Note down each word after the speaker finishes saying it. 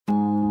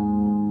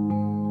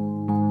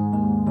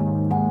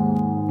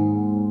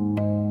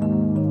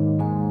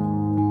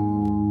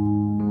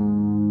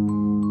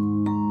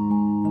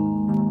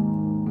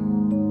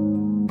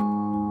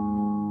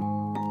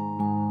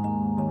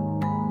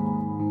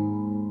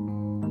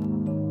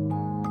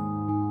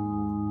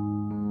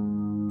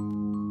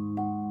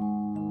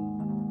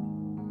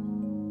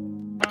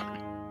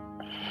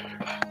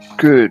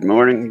Good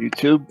morning,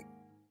 YouTube.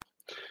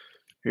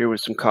 Here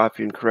with some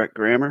coffee and correct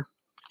grammar.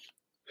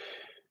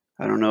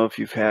 I don't know if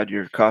you've had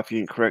your coffee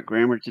and correct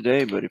grammar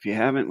today, but if you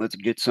haven't, let's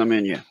get some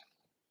in you.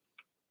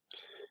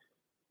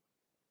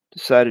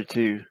 Decided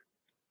to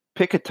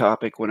pick a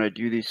topic when I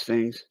do these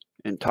things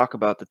and talk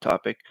about the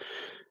topic,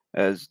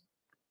 as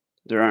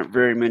there aren't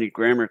very many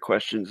grammar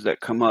questions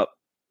that come up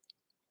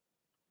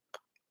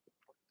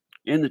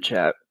in the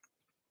chat.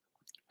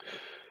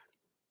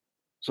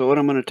 So what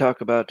I'm going to talk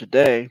about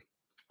today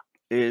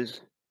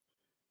is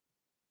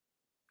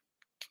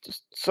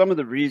just some of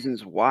the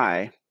reasons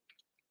why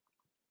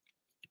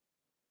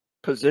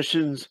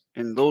positions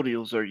and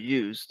lodials are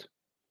used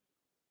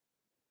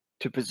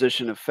to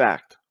position a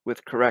fact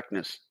with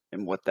correctness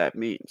and what that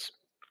means.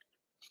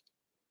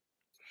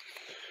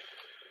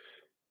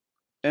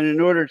 And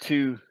in order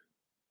to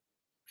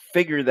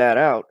figure that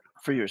out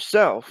for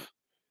yourself,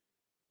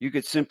 you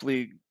could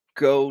simply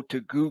go to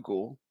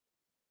Google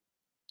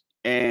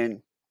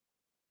and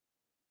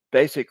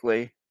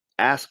basically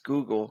ask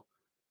Google,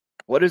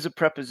 what is a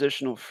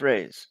prepositional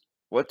phrase?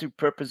 What do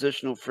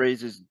prepositional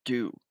phrases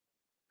do?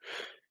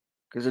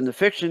 Because in the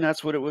fiction,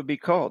 that's what it would be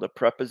called, a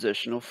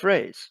prepositional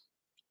phrase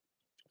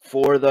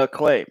for the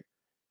claim.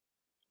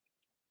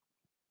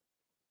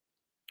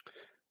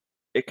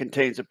 It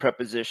contains a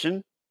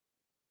preposition,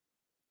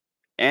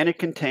 and it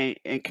can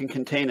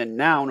contain a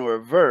noun or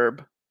a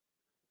verb.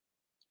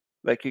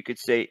 Like you could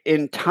say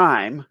in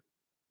time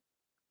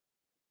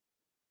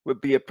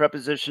would be a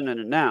preposition and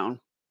a noun.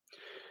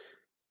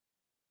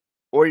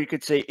 Or you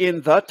could say in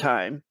the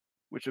time,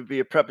 which would be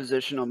a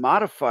prepositional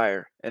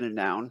modifier and a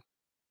noun.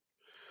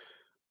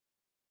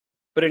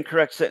 But in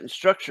correct sentence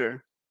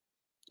structure,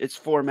 it's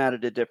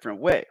formatted a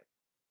different way.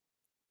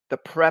 The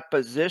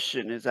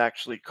preposition is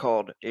actually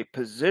called a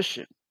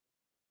position.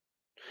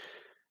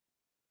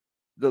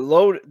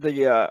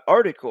 The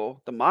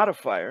article, the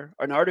modifier,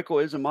 an article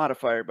is a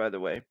modifier, by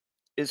the way,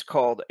 is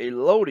called a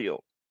lodial,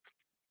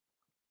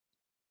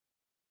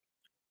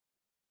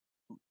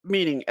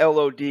 meaning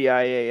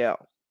L-O-D-I-A-L,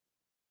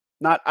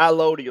 not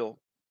allodial.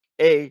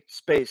 A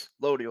space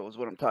lodial is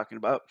what I'm talking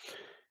about.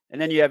 And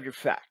then you have your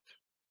fact.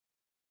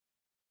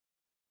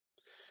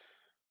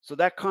 So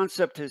that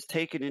concept is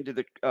taken into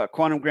the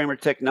quantum grammar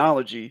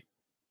technology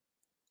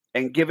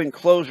and given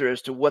closure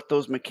as to what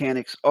those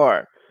mechanics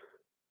are.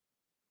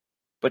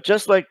 But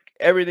just like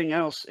everything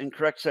else in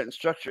correct sentence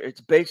structure,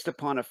 it's based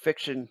upon a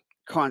fiction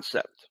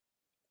concept.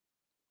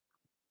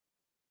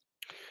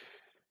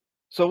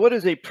 So what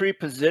is a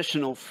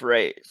prepositional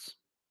phrase?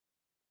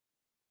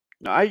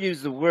 Now, I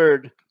use the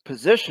word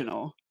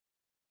positional,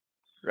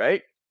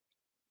 right?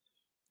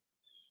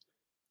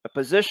 A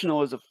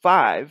positional is a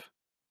 5.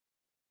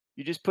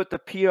 You just put the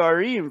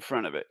PRE in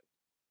front of it.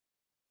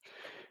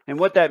 And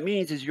what that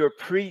means is you're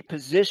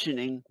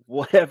prepositioning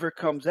whatever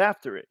comes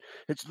after it.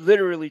 It's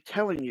literally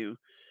telling you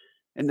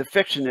in the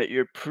fiction that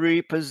you're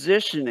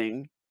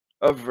prepositioning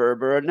a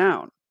verb or a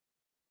noun.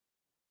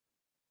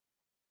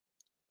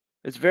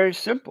 It's very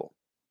simple.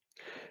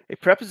 A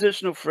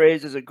prepositional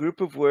phrase is a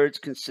group of words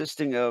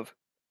consisting of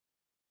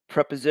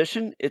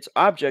preposition, its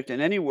object,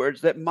 and any words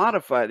that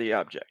modify the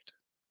object.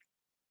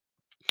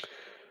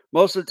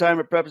 Most of the time,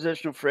 a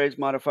prepositional phrase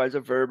modifies a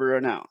verb or a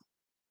noun.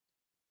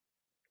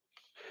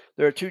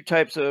 There are two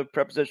types of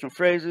prepositional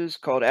phrases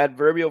called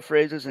adverbial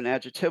phrases and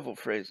adjectival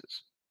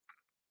phrases.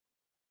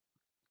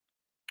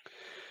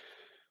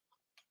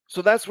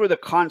 So that's where the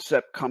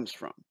concept comes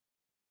from.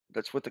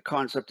 That's what the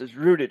concept is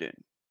rooted in.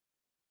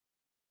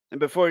 And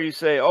before you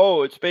say,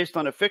 oh, it's based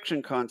on a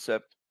fiction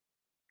concept,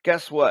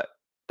 guess what?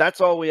 That's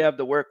all we have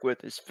to work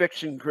with is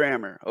fiction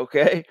grammar,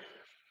 okay?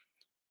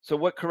 So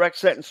what correct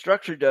sentence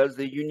structure does,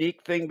 the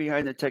unique thing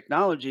behind the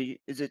technology,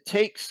 is it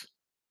takes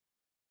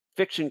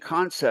fiction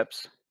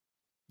concepts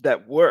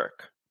that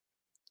work,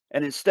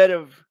 and instead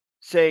of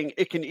saying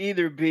it can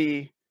either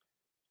be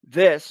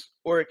this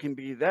or it can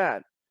be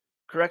that,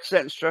 correct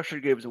sentence structure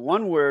gives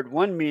one word,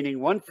 one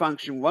meaning, one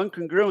function, one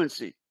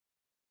congruency.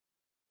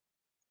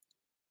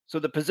 So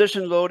the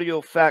position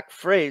lodial fact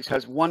phrase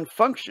has one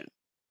function,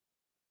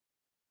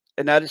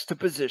 and that is to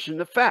position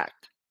the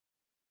fact.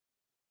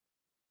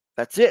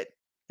 That's it.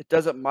 It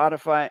doesn't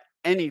modify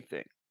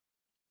anything.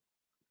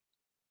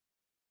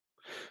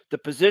 The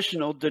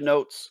positional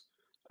denotes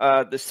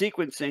the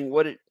sequencing,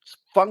 what its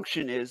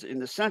function is in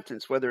the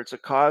sentence, whether it's a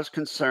cause,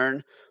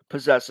 concern,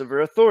 possessive,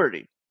 or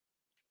authority.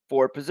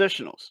 4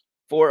 positionals,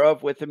 4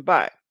 of, with, and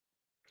by.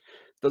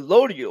 The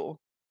lodial,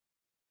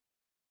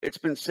 it's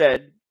been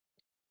said,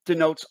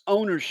 denotes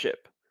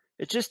ownership.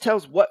 It just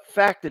tells what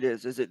fact it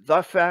is. Is it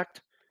the fact?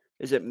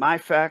 Is it my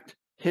fact?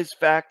 His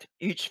fact?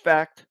 Each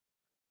fact?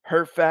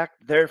 Her fact?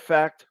 Their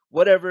fact?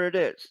 Whatever it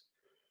is.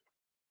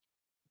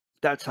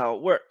 That's how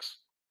it works.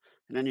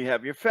 And then you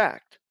have your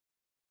fact,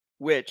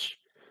 which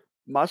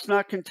must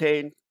not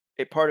contain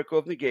a particle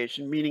of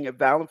negation, meaning a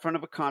vowel in front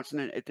of a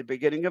consonant at the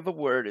beginning of a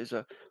word is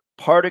a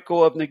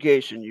particle of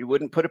negation. You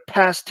wouldn't put a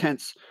past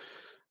tense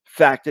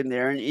fact in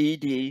there, an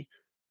ed.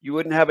 You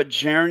wouldn't have a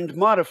gerund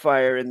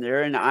modifier in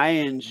there, an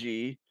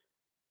ing.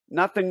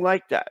 Nothing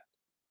like that.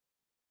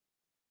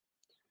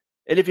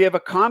 And if you have a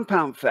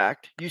compound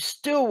fact, you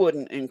still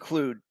wouldn't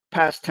include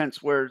past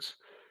tense words,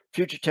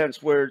 future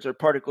tense words, or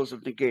particles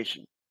of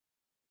negation.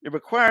 It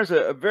requires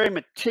a very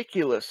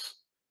meticulous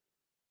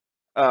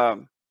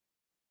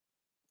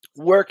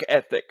work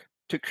ethic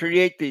to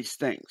create these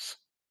things.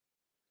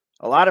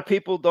 A lot of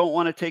people don't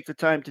want to take the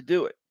time to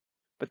do it,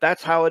 but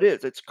that's how it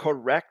is. It's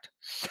correct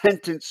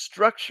sentence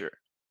structure.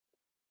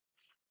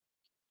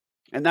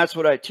 And that's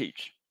what I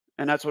teach.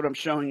 And that's what I'm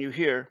showing you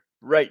here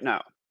right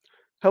now.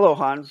 Hello,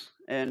 Hans,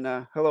 and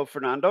hello,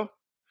 Fernando.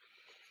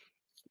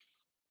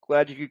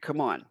 Glad you could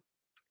come on.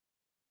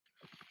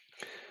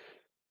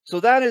 So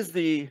that is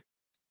the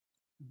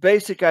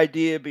basic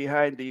idea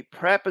behind the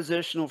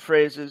prepositional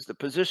phrases, the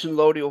position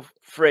loadial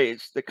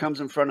phrase that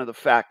comes in front of the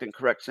fact in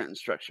correct sentence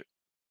structure.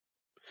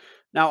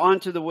 Now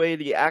on to the way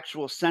the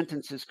actual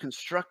sentence is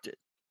constructed.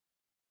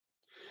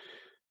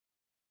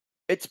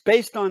 It's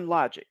based on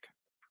logic.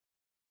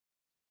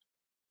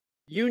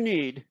 You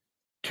need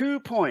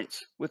 2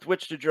 points with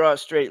which to draw a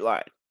straight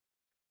line.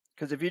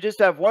 Because if you just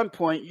have 1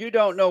 point, you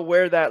don't know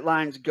where that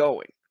line's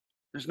going.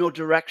 There's no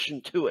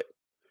direction to it.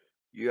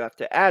 You have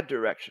to add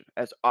direction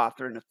as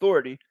author and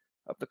authority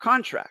of the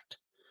contract.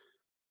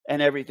 And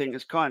everything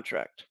is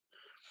contract.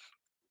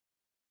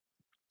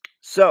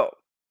 So,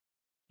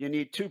 you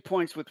need 2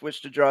 points with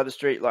which to draw the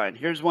straight line.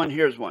 Here's one,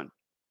 here's one.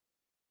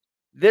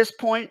 This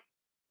point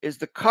is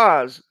the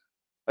cause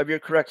of your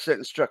correct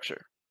sentence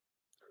structure.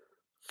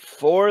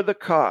 For the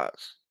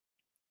cause.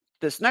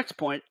 This next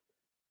point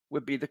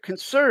would be the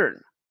concern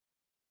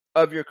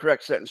of your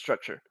correct sentence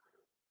structure.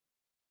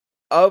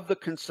 Of the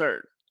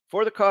concern.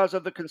 For the cause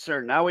of the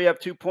concern. Now we have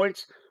 2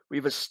 points.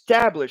 We've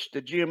established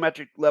the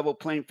geometric level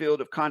playing field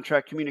of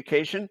contract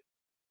communication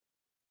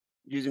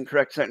using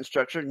correct sentence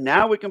structure.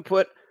 Now we can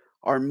put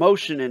our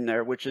motion in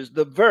there, which is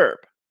the verb.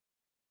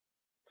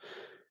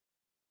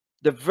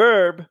 The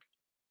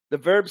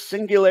verb's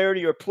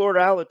singularity or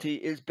plurality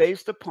is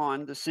based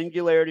upon the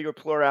singularity or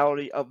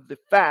plurality of the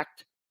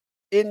fact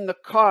in the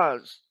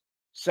cause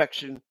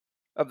section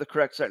of the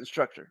correct sentence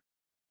structure.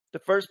 The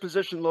first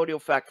position loadial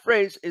fact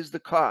phrase is the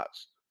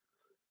cause.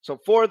 So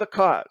for the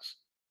cause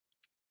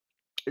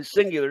is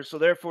singular, so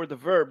therefore the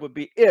verb would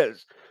be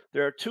is.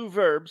 There are 2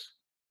 verbs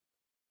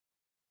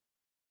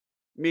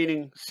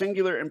meaning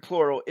singular and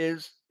plural,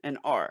 is and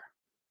are,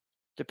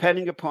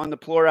 depending upon the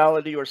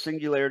plurality or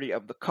singularity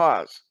of the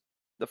cause,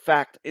 the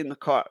fact in the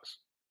cause.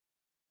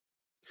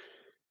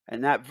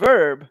 And that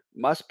verb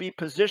must be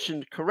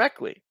positioned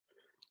correctly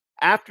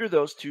after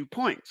those 2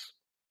 points.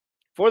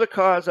 For the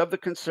cause of the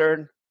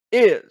concern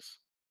is.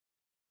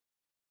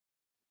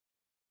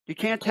 You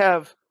can't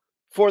have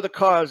for the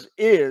cause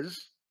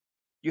is.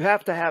 You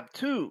have to have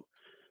 2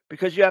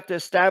 because you have to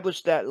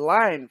establish that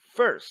line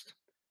first.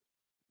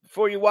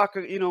 Before you walk,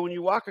 when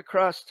you walk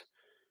across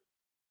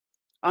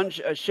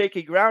a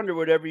shaky ground or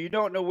whatever, you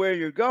don't know where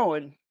you're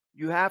going.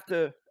 You have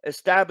to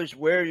establish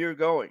where you're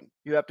going.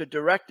 You have to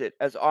direct it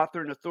as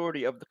author and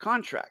authority of the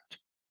contract.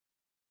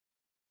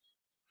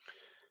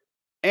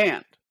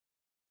 And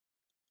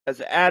as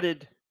an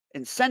added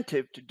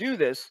incentive to do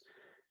this,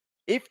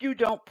 if you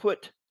don't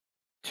put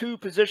 2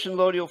 position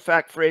loadial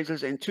fact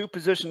phrases and 2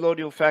 position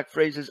loadial fact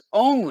phrases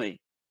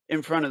only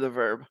in front of the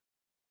verb,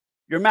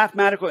 your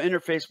mathematical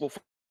interface will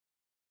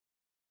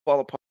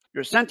fall apart.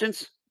 Your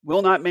sentence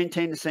will not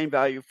maintain the same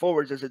value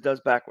forwards as it does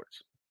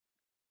backwards.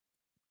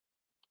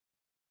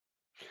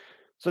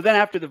 So then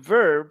after the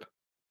verb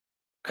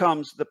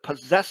comes the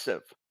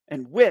possessive,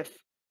 and with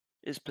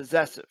is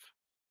possessive.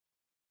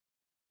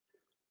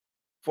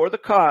 For the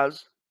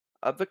cause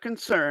of the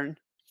concern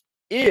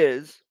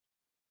is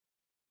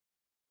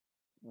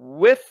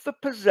with the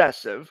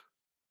possessive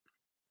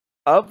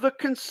of the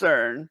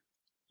concern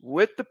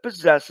with the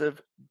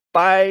possessive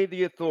by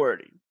the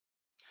authority.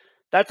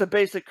 That's a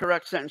basic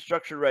correct sentence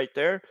structure right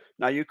there.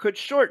 Now you could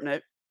shorten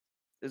it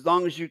as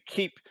long as you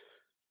keep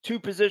 2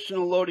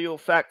 positional loadial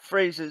fact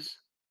phrases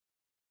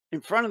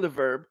in front of the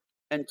verb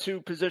and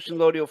 2 position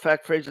loadial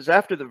fact phrases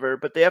after the verb,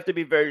 but they have to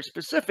be very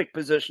specific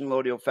position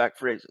loadial fact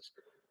phrases.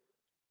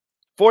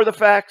 For the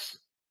facts,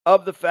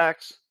 of the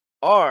facts,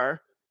 are,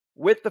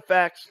 with the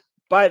facts,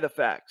 by the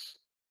facts.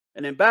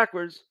 And then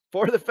backwards,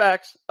 for the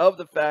facts, of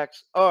the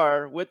facts,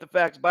 are, with the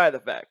facts, by the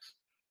facts.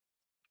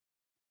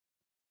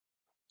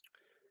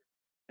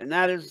 And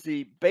that is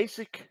the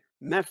basic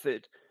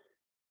method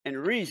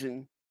and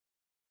reason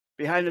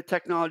behind the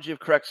technology of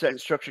correct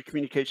sentence structure,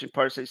 communication,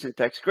 parse,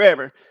 syntax,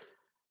 grammar,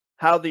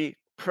 how the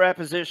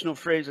prepositional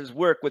phrases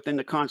work within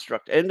the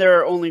construct. And there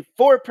are only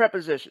 4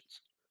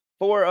 prepositions,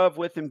 for, of,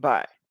 with, and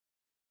by.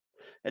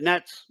 And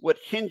that's what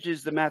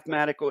hinges the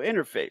mathematical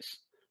interface.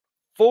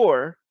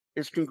 For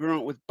is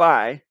congruent with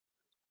by,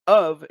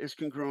 of is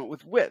congruent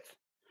with with.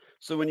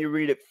 So when you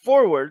read it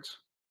forwards,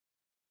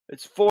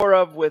 it's for,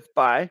 of, with,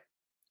 by.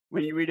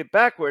 When you read it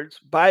backwards,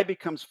 by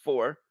becomes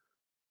for,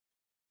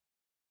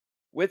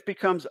 with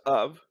becomes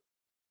of,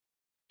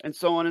 and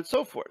so on and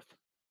so forth.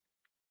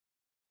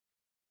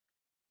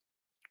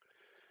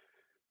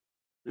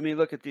 Let me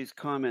look at these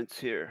comments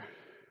here.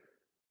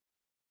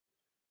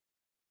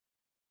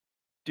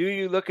 Do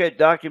you look at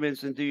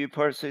documents and do you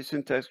parse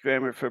syntax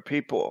grammar for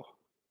people?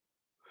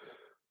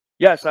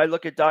 Yes, I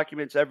look at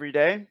documents every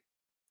day.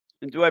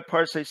 And do I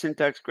parse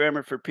syntax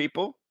grammar for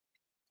people?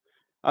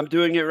 I'm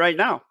doing it right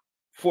now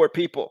for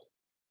people.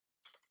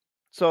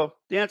 So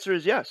the answer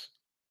is yes.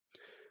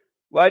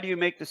 Why do you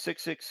make the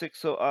 666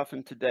 so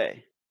often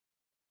today?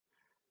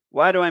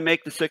 Why do I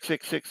make the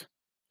 666?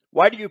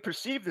 Why do you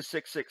perceive the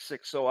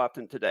 666 so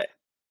often today?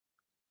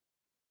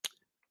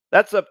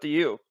 That's up to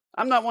you.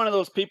 I'm not one of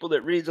those people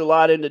that reads a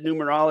lot into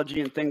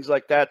numerology and things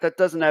like that. That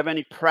doesn't have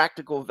any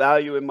practical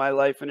value in my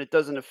life, and it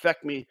doesn't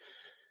affect me.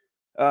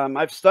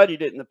 I've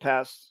studied it in the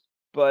past,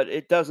 but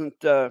it doesn't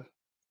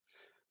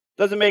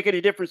make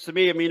any difference to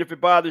me. I mean, if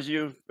it bothers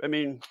you, I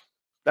mean,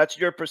 that's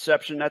your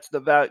perception. That's the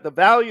value. The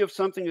value of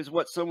something is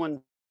what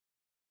someone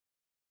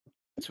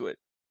into it.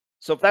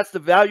 So if that's the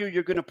value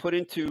you're going to put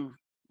into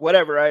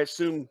whatever, I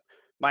assume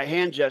my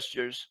hand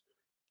gestures,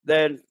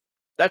 then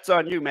that's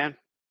on you, man.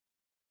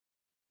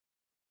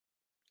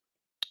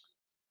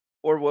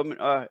 Or woman,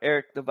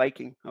 Eric the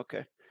Viking.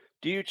 Okay.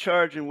 Do you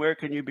charge and where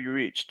can you be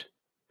reached?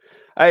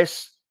 I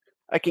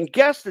can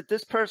guess that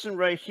this person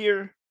right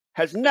here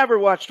has never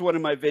watched one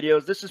of my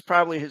videos. This is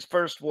probably his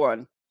first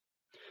one.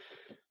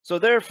 So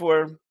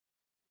therefore,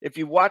 if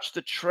you watch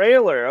the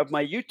trailer of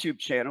my YouTube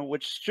channel,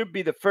 which should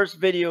be the first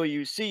video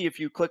you see if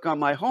you click on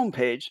my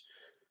homepage,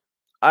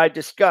 I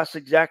discuss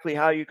exactly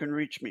how you can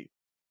reach me.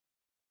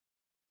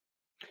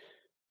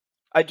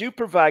 I do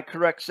provide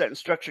correct sentence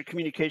structure,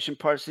 communication,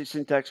 parsing,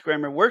 syntax,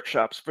 grammar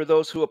workshops for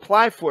those who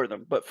apply for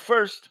them. But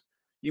first,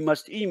 you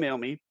must email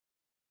me.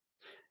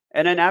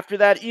 And then after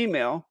that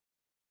email,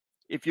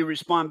 if you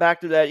respond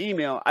back to that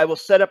email, I will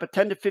set up a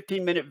 10 to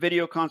 15 minute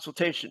video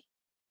consultation.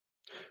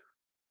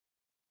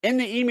 In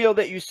the email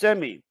that you send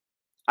me,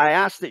 I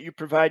ask that you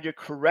provide your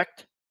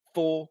correct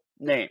full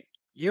name.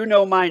 You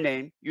know my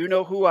name. You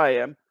know who I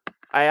am.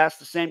 I ask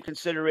the same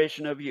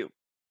consideration of you.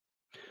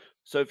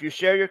 So if you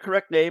share your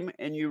correct name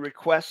and you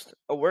request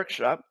a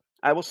workshop,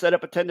 I will set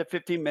up a 10 to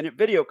 15 minute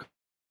video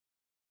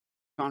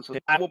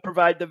consultation. I will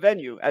provide the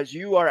venue as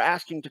you are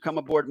asking to come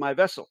aboard my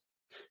vessel.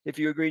 If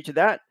you agree to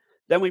that,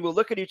 then we will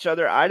look at each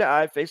other eye to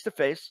eye, face to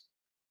face,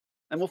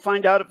 and we'll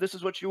find out if this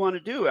is what you want to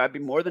do. I'd be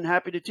more than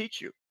happy to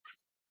teach you.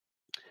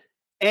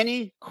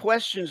 Any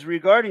questions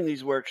regarding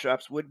these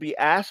workshops would be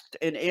asked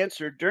and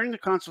answered during the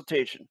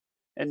consultation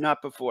and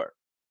not before.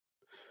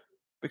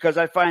 Because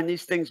I find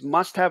these things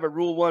must have a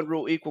Rule 1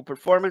 rule equal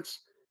performance.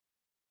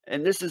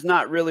 And this is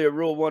not really a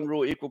Rule 1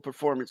 rule equal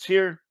performance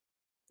here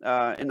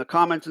in the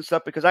comments and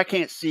stuff, because I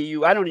can't see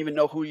you. I don't even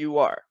know who you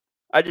are.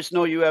 I just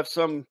know you have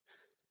some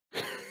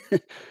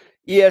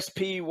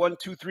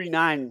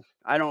ESP1239.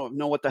 I don't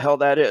know what the hell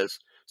that is.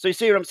 So you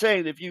see what I'm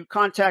saying? If you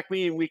contact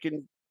me and we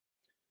can,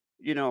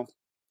 you know,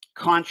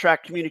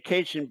 contract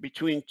communication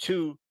between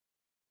two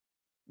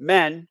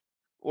men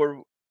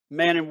or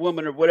man and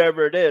woman or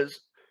whatever it is,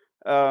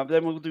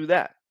 then we'll do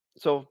that.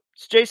 So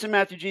it's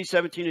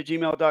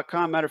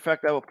jasonmatthewg17@gmail.com. Matter of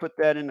fact, I will put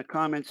that in the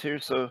comments here.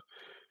 So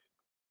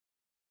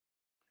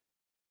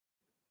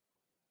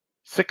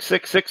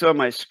 666 on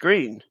my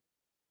screen.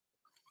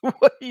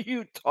 What are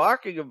you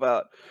talking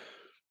about?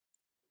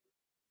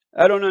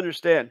 I don't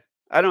understand.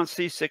 I don't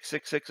see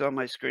 666 on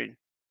my screen.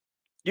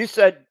 You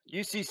said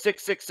you see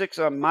 666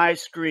 on my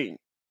screen,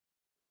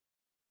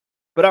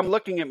 but I'm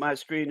looking at my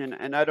screen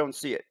and I don't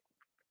see it.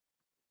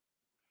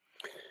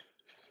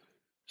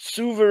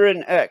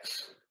 Sovereign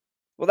X.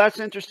 Well, that's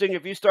interesting.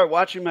 If you start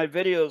watching my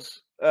videos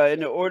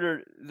in the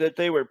order that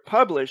they were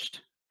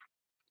published,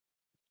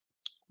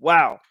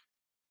 wow.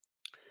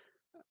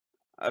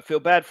 I feel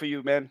bad for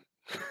you, man.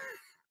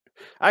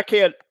 I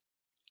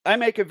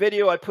make a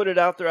video, I put it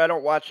out there, I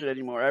don't watch it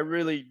anymore. I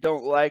really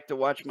don't like to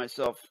watch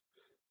myself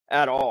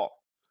at all.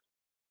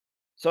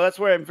 So that's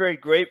where I'm very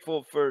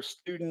grateful for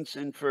students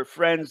and for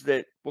friends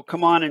that will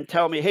come on and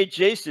tell me, hey,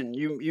 Jason,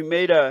 you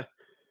made a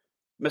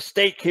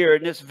mistake here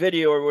in this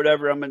video or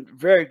whatever. I'm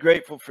very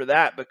grateful for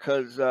that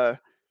because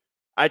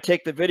I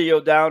take the video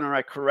down or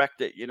I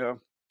correct it, you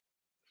know.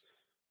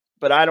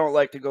 But I don't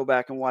like to go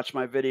back and watch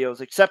my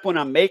videos except when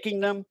I'm making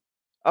them,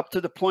 up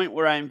to the point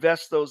where I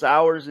invest those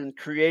hours in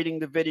creating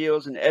the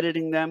videos and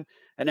editing them.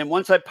 And then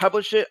once I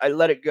publish it, I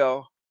let it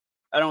go.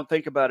 I don't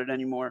think about it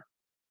anymore.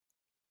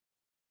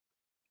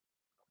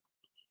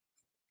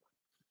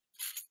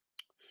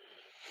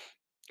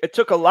 It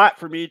took a lot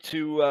for me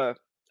to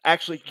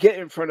actually get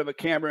in front of a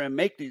camera and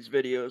make these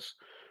videos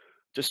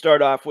to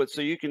start off with.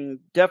 So you can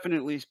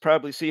definitely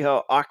probably see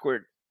how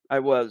awkward I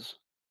was.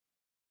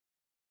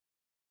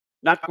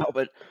 Not now,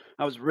 but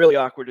I was really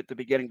awkward at the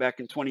beginning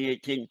back in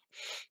 2018.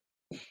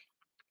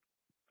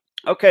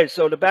 Okay,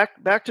 so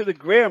back to the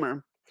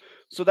grammar.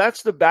 So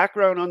that's the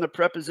background on the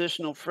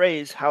prepositional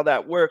phrase, how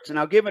that works. And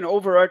I'll give an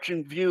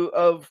overarching view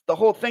of the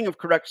whole thing of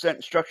correct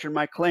sentence structure.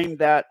 My claim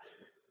that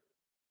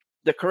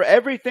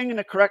everything in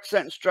the correct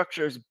sentence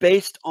structure is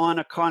based on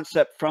a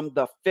concept from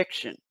the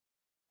fiction,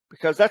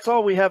 because that's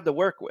all we have to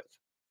work with.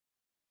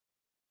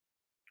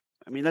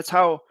 I mean, that's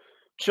how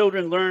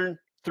children learn,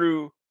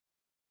 through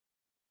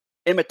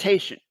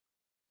imitation.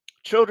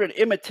 Children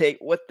imitate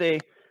what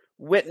they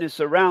witness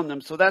around them.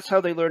 So that's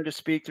how they learn to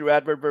speak, through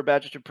adverb, verb,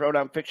 adjective,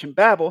 pronoun, fiction,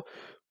 babble,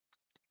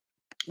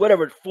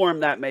 whatever form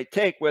that may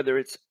take, whether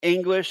it's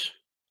English,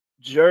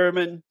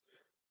 German,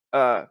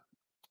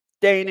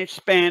 Danish,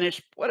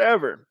 Spanish,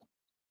 whatever,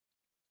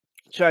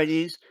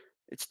 Chinese,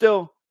 it's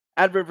still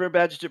adverb, verb,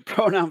 adjective,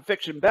 pronoun,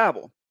 fiction,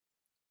 babble.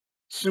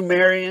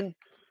 Sumerian,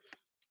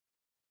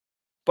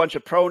 bunch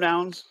of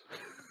pronouns.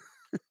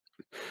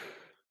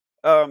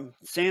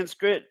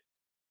 Sanskrit,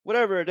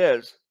 whatever it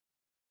is,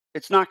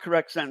 it's not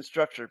correct sentence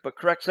structure, but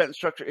correct sentence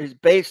structure is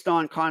based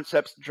on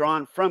concepts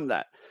drawn from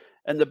that.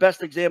 And the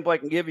best example I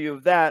can give you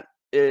of that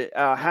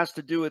has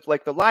to do with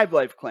like the live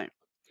life claim.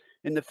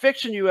 In the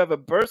fiction, you have a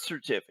birth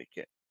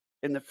certificate.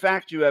 In the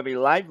fact, you have a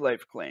live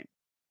life claim.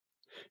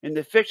 In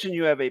the fiction,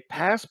 you have a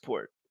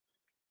passport.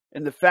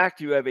 In the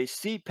fact, you have a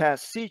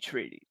sea-pass sea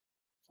treaty.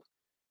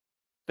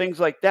 Things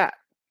like that.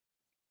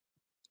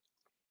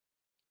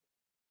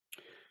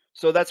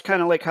 So that's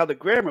kind of like how the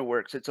grammar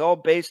works. It's all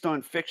based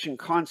on fiction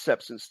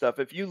concepts and stuff.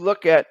 If you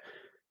look at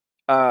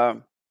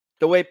the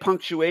way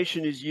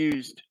punctuation is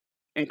used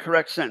in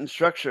correct sentence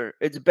structure,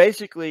 it's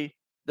basically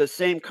the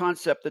same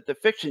concept that the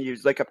fiction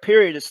used. Like a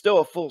period is still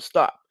a full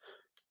stop.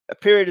 A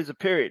period is a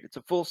period. It's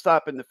a full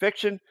stop in the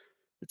fiction.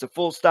 It's a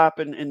full stop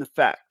in the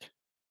fact.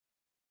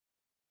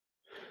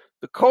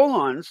 The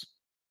colons,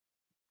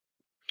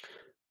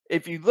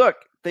 if you look,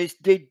 they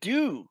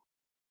do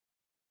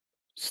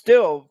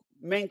still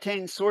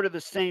maintain sort of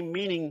the same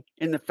meaning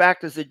in the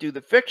fact as they do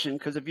the fiction,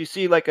 because if you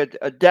see like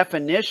a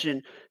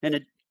definition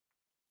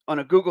on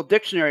a Google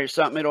dictionary or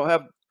something, it'll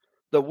have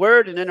the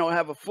word and then it'll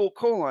have a full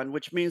colon,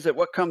 which means that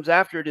what comes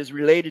after it is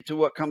related to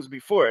what comes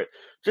before it.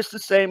 Just the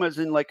same as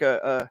in like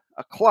a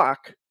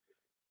clock.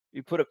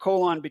 You put a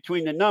colon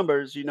between the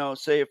numbers, you know,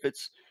 say if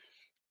it's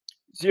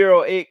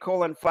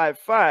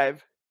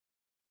 08:55,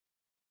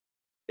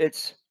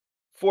 it's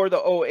for the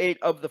 08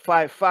 of the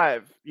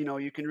 55. You know,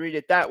 you can read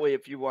it that way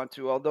if you want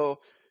to, although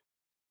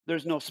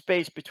there's no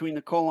space between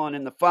the colon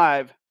and the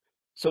 5.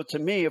 So to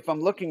me, if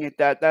I'm looking at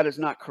that, that is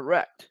not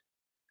correct.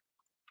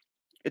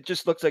 It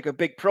just looks like a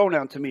big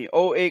pronoun to me.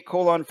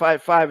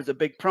 08:55 is a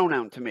big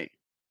pronoun to me.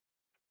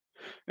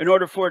 In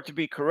order for it to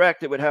be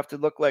correct, it would have to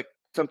look like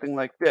something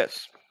like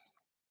this.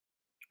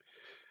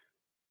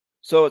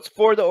 So it's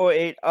for the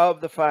 08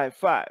 of the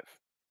 55.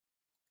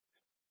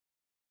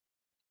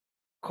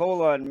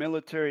 Colon,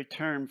 military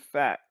term,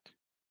 fact.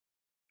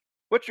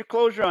 What's your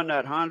closure on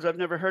that, Hans? I've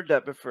never heard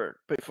that before.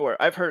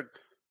 I've heard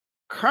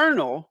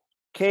colonel,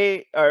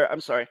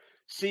 C-O-L-O-N-E-L,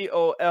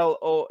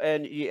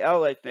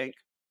 I think,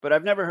 but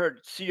I've never heard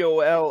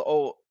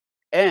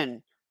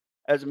C-O-L-O-N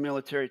as a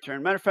military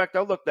term. Matter of fact,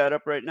 I'll look that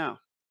up right now.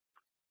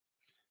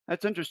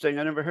 That's interesting.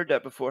 I never heard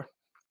that before.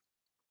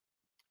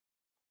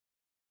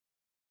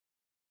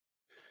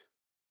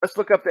 Let's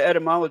look up the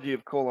etymology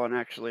of colon,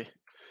 actually.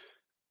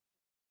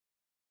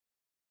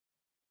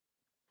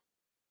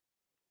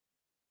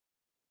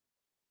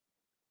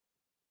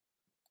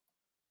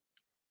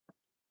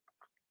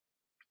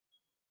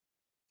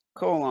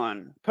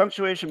 Colon,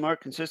 punctuation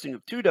mark consisting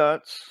of 2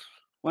 dots,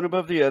 one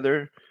above the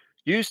other,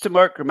 used to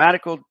mark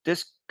grammatical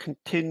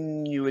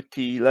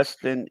discontinuity less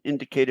than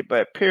indicated by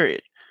a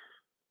period.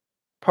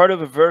 Part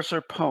of a verse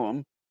or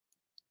poem.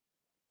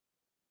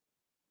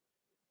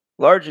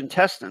 Large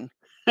intestine,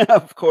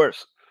 of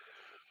course.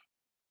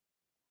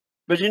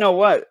 But you know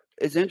what?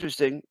 It's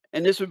interesting,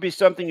 and this would be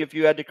something if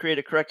you had to create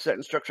a correct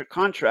sentence structure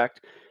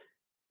contract,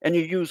 and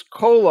you use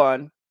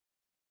colon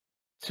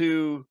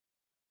to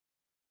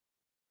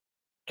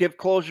give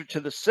closure to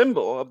the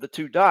symbol of the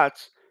 2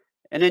 dots,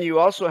 and then you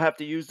also have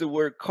to use the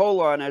word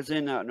colon as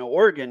in an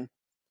organ.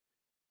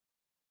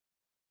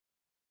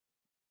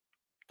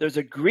 There's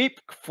a Greek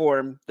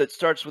form that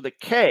starts with a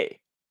K,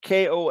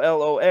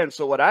 K-O-L-O-N.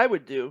 So what I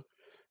would do,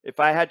 if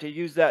I had to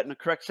use that in a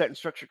correct sentence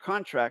structure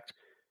contract,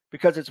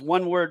 because it's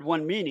one word,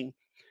 one meaning,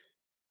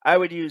 I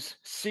would use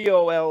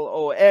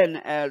C-O-L-O-N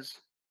as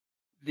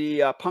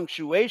the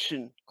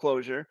punctuation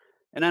closure,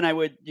 and then I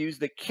would use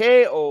the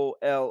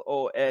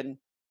K-O-L-O-N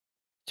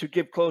to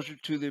give closure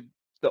to the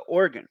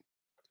organ.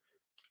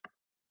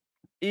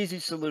 Easy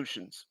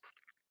solutions.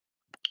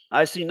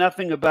 I see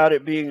nothing about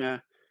it being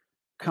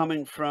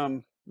coming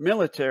from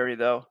military,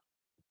 though.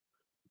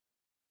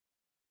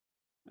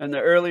 And the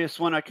earliest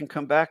one I can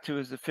come back to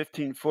is the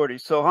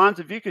 1540s. So Hans,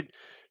 if you could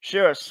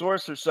share a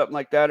source or something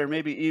like that, or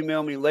maybe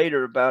email me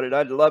later about it,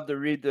 I'd love to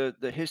read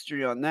the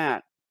history on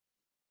that.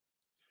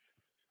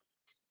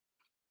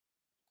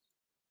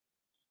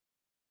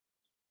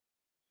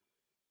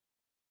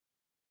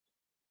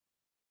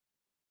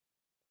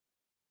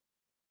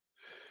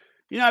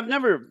 You know, I've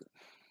never,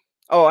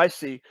 oh, I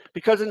see.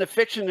 Because in the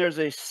fiction, there's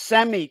a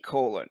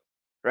semicolon,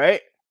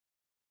 right?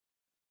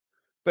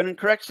 But in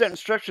correct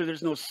sentence structure,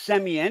 there's no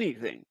semi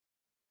anything.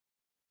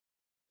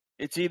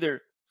 It's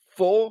either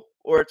full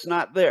or it's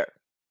not there.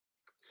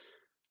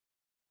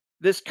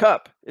 This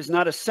cup is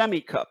not a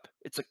semi-cup.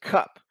 It's a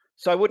cup.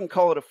 So I wouldn't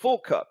call it a full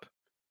cup.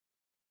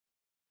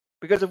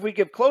 Because if we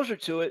give closure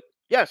to it,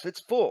 yes,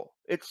 it's full.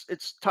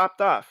 It's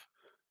topped off.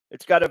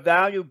 It's got a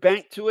value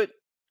banked to it.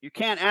 You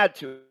can't add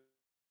to it.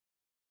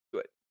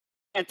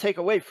 can't take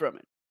away from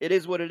it. It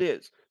is what it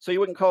is. So you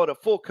wouldn't call it a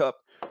full cup,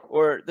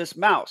 or this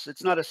mouse.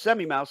 It's not a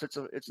semi-mouse.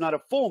 It's not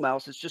a full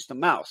mouse. It's just a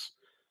mouse.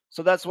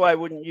 So that's why I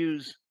wouldn't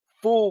use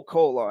full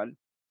colon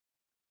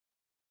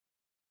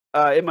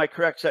in my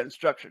correct sentence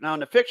structure. Now in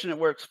the fiction, it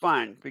works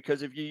fine,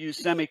 because if you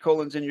use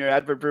semicolons in your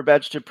adverb, verb,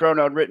 adjective,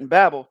 pronoun, written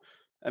babble,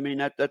 I mean,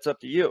 that's up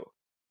to you.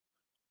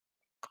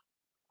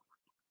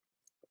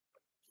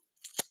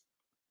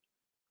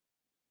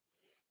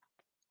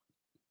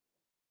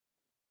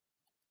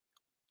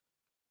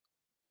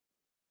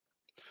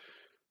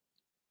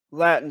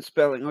 Latin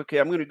spelling. Okay,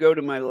 I'm going to go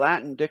to my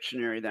Latin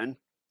dictionary then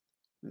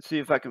and see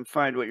if I can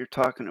find what you're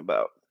talking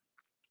about.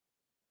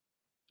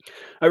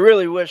 I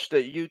really wish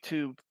that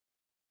YouTube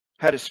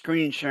had a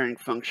screen sharing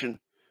function.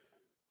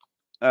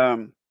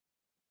 Or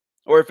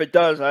if it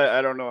does,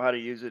 I don't know how to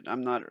use it.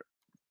 I'm not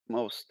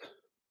most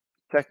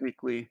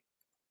technically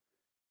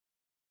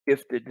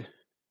gifted.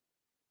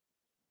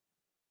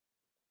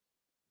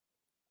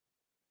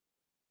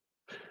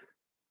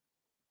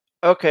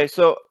 Okay,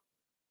 so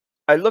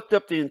I looked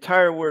up the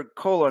entire word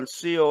colon,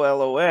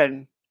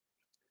 C-O-L-O-N,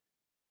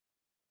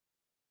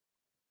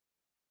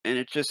 and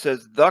it just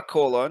says the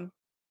colon,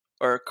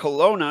 or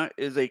Colonna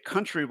is a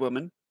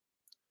countrywoman.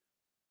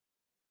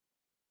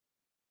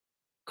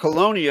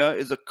 Colonia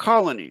is a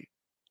colony.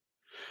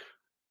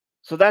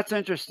 So that's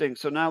interesting.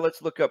 So now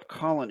let's look up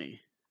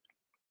colony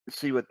and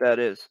see what that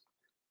is.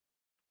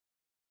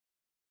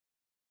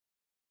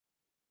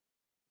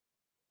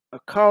 A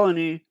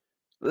colony,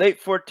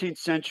 late 14th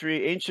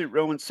century, ancient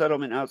Roman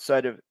settlement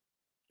outside of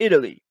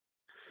Italy.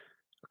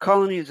 A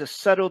colony is a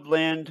settled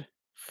land,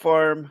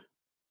 farm,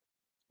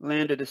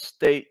 landed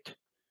estate.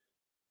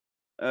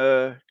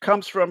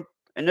 Comes from,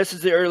 and this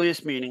is the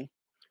earliest meaning,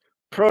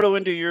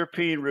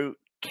 Proto-Indo-European root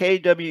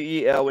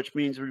KWEL, which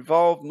means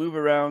revolve, move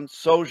around,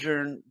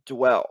 sojourn,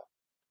 dwell.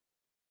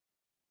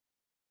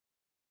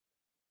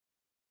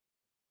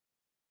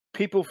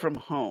 People from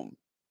home.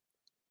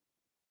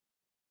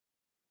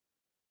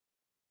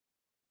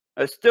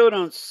 I still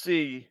don't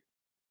see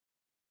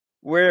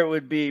where it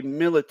would be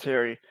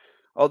military,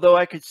 although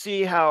I could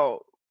see how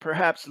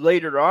perhaps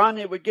later on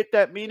it would get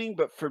that meaning.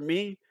 But for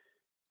me,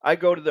 I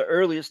go to the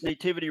earliest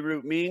nativity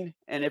root mean,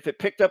 and if it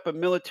picked up a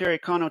military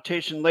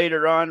connotation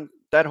later on,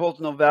 that holds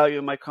no value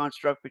in my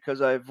construct,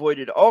 because I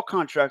avoided all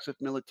contracts with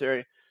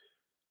military,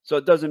 so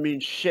it doesn't mean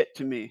shit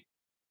to me.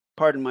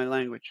 Pardon my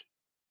language.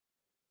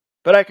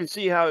 But I can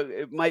see how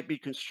it might be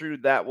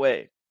construed that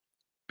way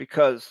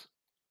because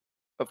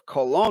of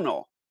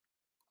colonal.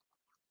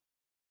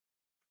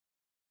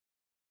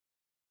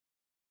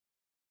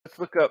 Let's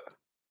look up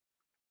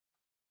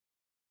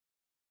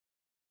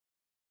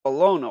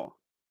colonel.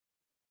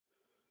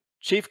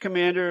 Chief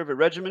commander of a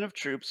regiment of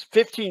troops,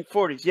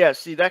 1540s. Yeah,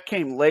 see, that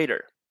came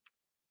later.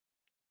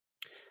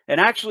 And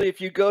actually, if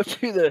you go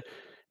to the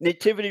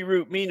nativity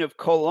root mean of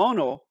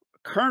colonel,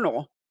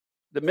 colonel,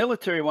 the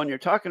military one you're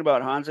talking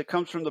about, Hans, it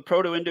comes from the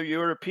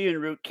Proto-Indo-European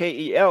root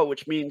KEL,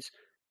 which means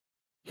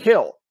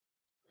hill.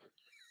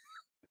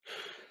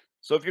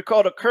 So if you're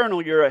called a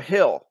colonel, you're a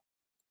hill.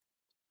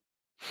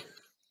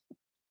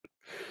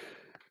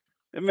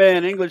 And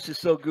man, English is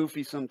so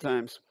goofy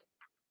sometimes.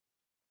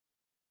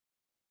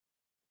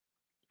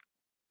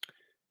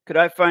 Could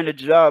I find a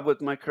job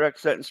with my correct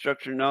sentence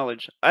structure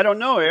knowledge? I don't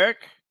know, Eric.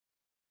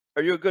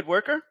 Are you a good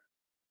worker? Do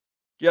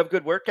you have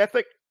good work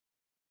ethic?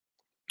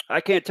 I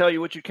can't tell you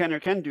what you can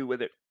or can do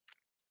with it.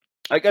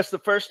 I guess the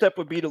first step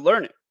would be to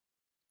learn it.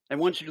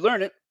 And once you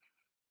learn it,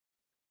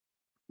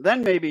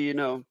 then maybe,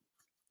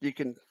 you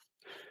can,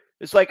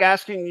 it's like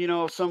asking,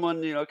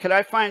 someone, could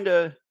I find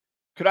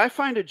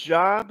a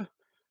job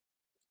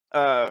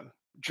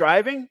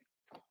driving?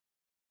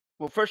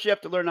 Well, first you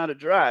have to learn how to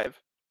drive,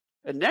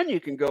 and then you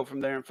can go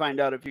from there and find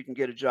out if you can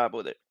get a job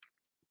with it.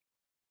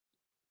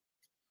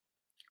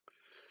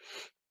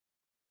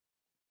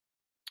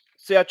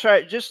 See, I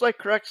try just like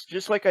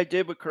I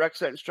did with correct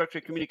sentence structure,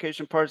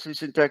 communication, parsing,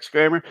 syntax,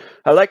 grammar.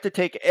 I like to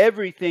take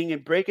everything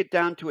and break it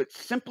down to its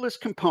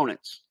simplest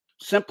components,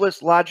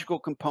 simplest logical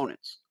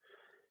components.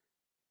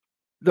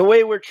 The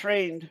way we're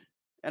trained,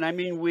 and I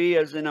mean we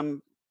as in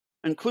I'm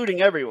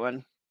including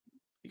everyone,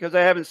 because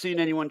I haven't seen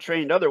anyone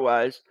trained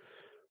otherwise,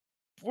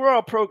 we're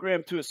all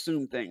programmed to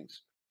assume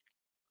things.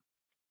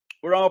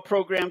 We're all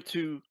programmed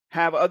to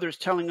have others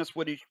telling us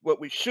what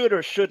we should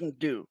or shouldn't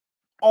do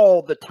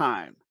all the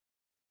time.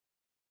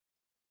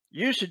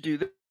 You should do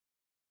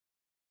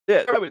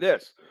this. Probably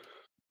this.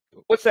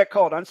 What's that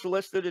called?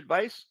 Unsolicited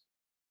advice?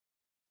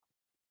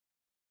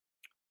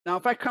 Now,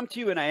 if I come to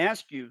you and I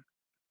ask you,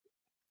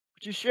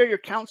 would you share your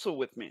counsel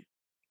with me?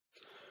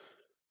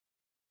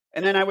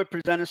 And then I would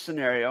present a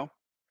scenario,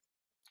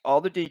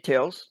 all the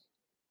details,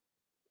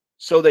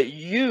 so that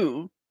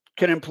you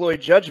can employ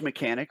judge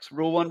mechanics,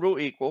 rule one, rule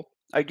equal.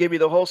 I give you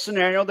the whole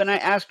scenario, then I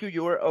ask you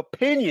your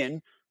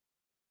opinion.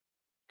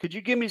 Could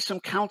you give me some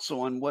counsel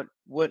on what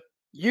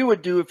you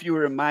would do if you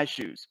were in my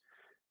shoes?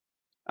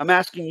 I'm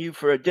asking you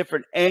for a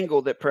different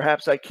angle that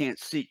perhaps I can't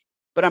see,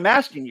 but I'm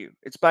asking you.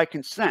 It's by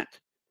consent.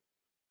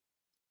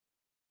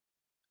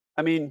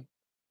 I mean,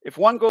 If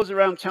one goes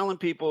around telling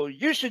people,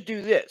 you should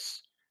do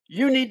this,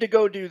 you need to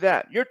go do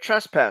that, you're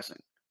trespassing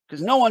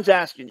because no one's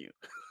asking you,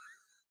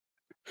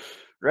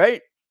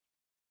 right?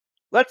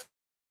 Let's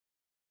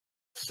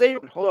say,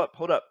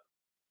 hold up.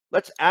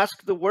 Let's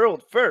ask the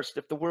world first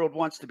if the world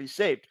wants to be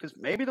saved, because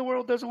maybe the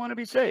world doesn't want to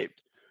be saved.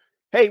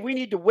 Hey, we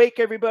need to wake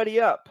everybody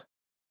up.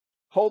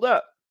 Hold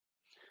up.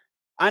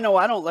 I know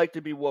I don't like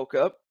to be woke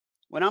up.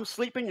 When I'm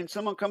sleeping and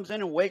someone comes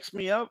in and wakes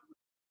me up,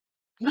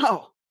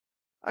 no,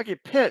 I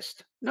get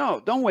pissed. No,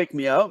 don't wake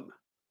me up.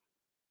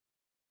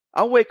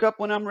 I'll wake up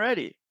when I'm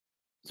ready.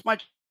 It's my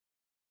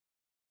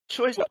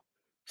choice.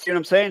 See what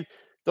I'm saying?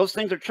 Those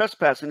things are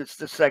trespassing. It's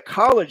the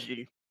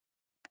psychology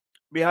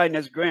behind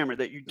this grammar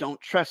that you don't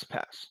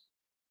trespass.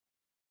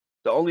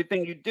 The only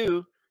thing you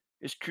do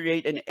is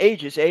create an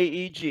aegis,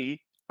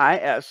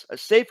 A-E-G-I-S, a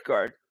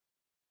safeguard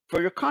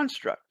for your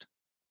construct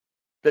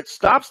that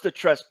stops the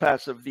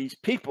trespass of these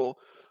people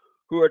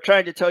who are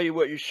trying to tell you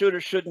what you should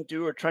or shouldn't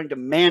do, or trying to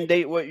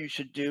mandate what you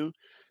should do,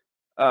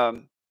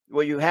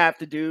 what you have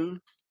to do.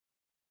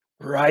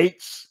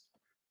 Rights.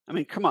 I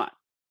mean, come on.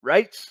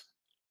 Rights?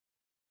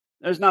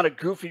 There's not a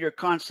goofier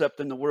concept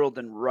in the world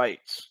than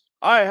rights.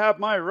 I have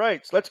my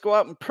rights. Let's go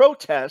out and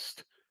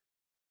protest.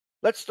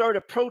 Let's start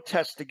a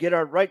protest to get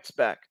our rights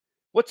back.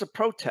 What's a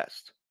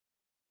protest?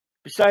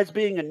 Besides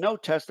being a no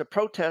test, a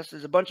protest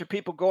is a bunch of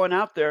people going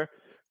out there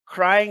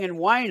crying and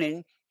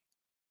whining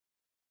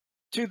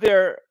to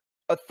their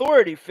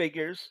authority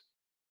figures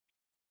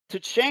to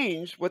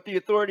change what the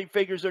authority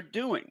figures are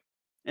doing.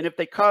 And if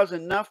they cause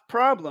enough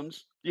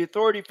problems, the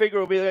authority figure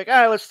will be like,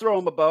 let's throw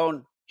them a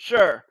bone.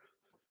 Sure,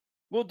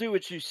 we'll do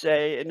what you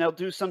say. And they'll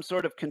do some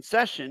sort of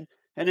concession,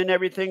 and then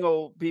everything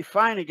will be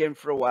fine again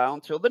for a while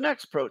until the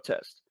next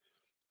protest.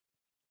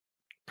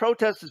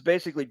 Protest is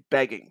basically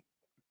begging,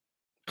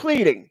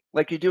 pleading,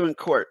 like you do in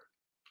court.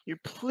 You're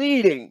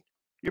pleading,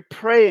 you're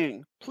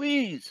praying,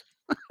 please.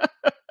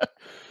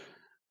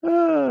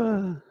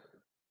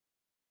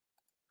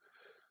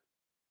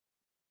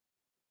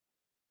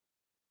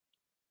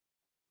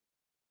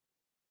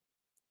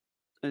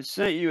 I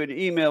sent you an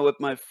email with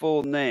my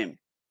full name.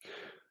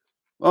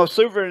 Well,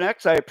 Silver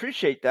X, I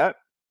appreciate that.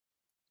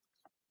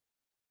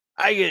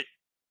 I get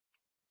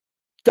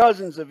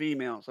dozens of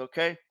emails,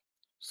 okay?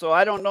 So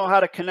I don't know how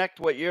to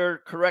connect what your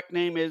correct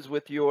name is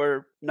with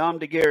your nom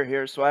de guerre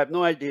here, so I have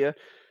no idea.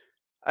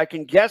 I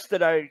can guess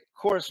that I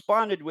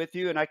corresponded with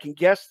you, and I can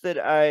guess that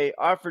I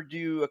offered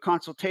you a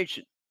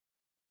consultation.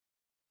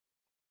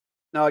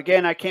 Now,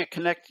 again, I can't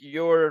connect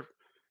your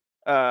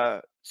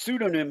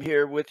pseudonym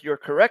here with your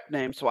correct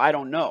name, so I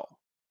don't know.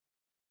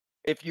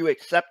 If you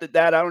accepted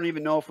that, I don't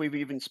even know if we've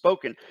even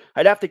spoken.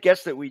 I'd have to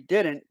guess that we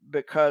didn't,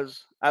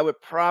 because I would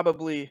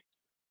probably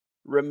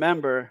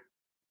remember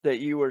that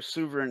you were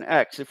Sovereign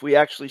X if we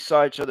actually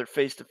saw each other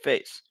face to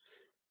face.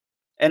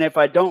 And if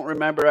I don't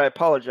remember, I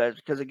apologize,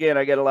 because again,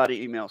 I get a lot of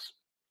emails.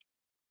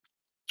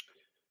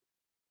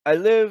 I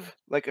live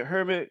like a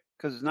hermit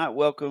because not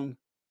welcome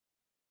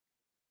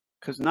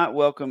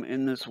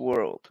in this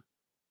world.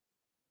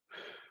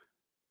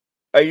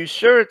 Are you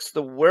sure it's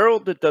the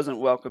world that doesn't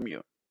welcome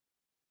you?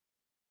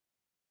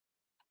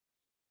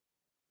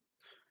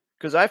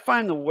 Because I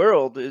find the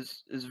world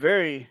is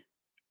very,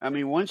 I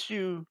mean, once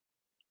you,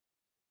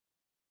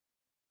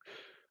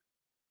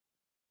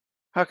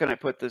 how can I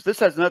put this? This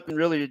has nothing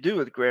really to do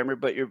with grammar,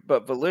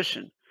 but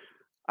volition.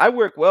 I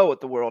work well with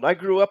the world. I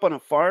grew up on a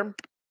farm,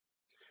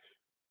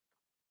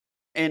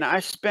 and I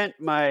spent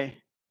my,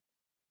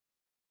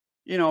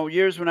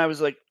 years when I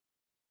was like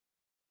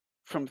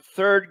from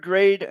 3rd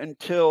grade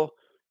until,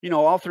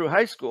 all through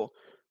high school,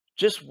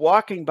 just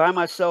walking by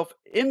myself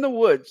in the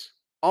woods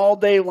all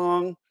day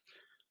long,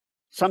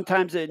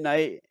 sometimes at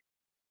night.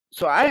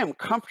 So I am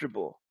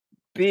comfortable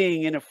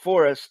being in a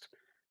forest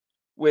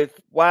with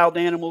wild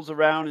animals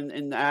around,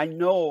 and I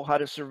know how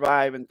to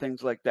survive and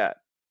things like that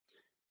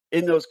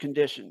in those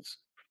conditions.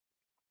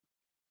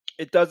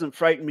 It doesn't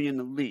frighten me in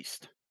the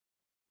least.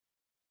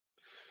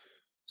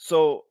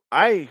 So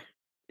I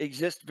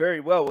exist very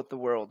well with the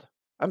world.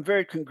 I'm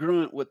very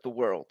congruent with the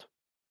world.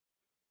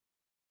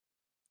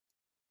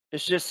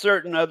 It's just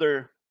certain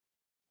other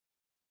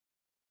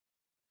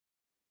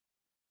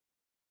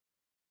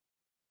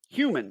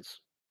humans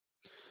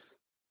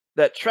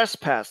that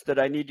trespass that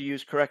I need to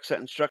use correct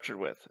sentence structure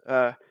with.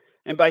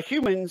 And by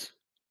humans,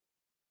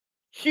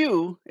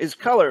 hue is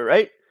color,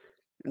 right?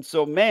 And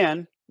so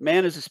man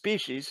is a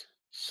species.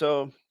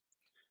 So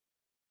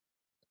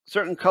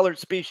certain colored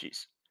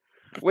species,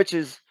 which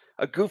is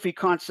a goofy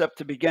concept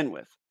to begin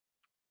with.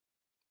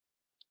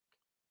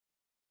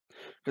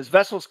 Because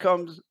vessels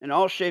comes in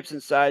all shapes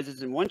and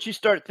sizes. And once you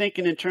start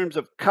thinking in terms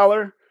of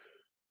color,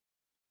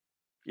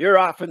 you're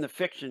off in the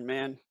fiction,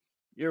 man.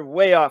 You're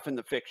way off in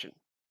the fiction.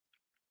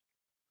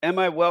 Am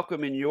I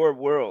welcome in your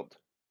world?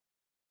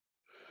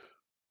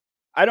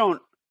 I don't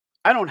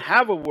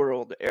have a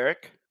world,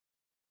 Eric,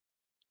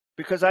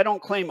 because I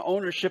don't claim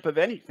ownership of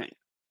anything.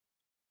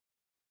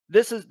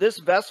 This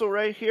vessel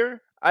right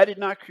here. I did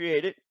not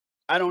create it.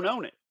 I don't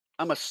own it.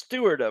 I'm a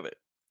steward of it.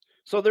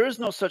 So there is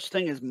no such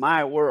thing as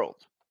my world.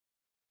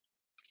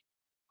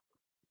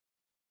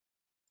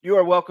 You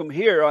are welcome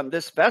here on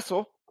this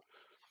vessel,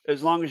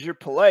 as long as you're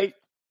polite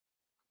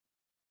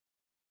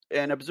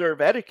and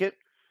observe etiquette.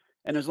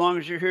 And as long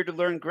as you're here to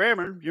learn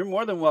grammar, you're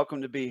more than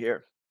welcome to be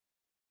here.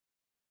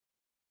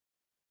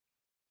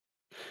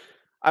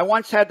 I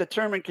once had the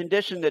term and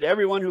condition that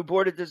everyone who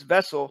boarded this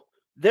vessel,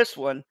 this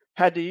one,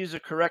 had to use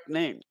a correct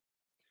name.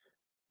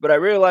 But I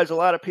realize a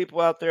lot of people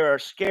out there are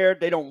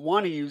scared. They don't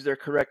want to use their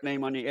correct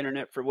name on the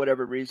internet for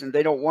whatever reason.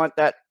 They don't want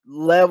that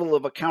level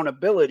of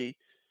accountability.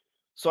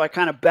 So I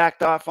kind of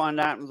backed off on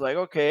that and was like,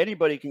 okay,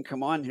 anybody can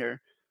come on here.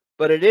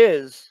 But it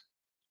is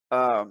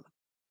a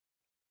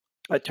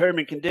term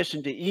and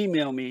condition to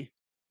email me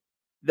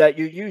that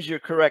you use your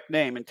correct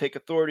name and take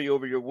authority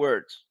over your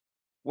words.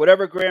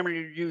 Whatever grammar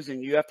you're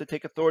using, you have to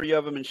take authority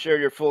of them and share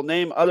your full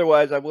name.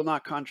 Otherwise, I will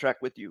not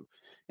contract with you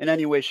in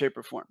any way, shape,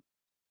 or form.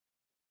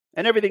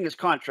 And everything is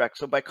contract.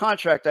 So by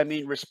contract, I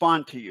mean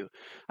respond to you.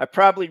 I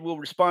probably will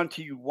respond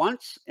to you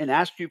once and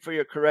ask you for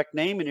your correct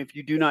name. And if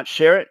you do not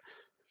share it,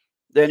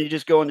 then you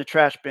just go in the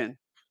trash bin.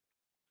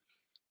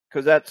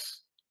 Because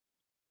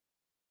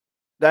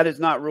that is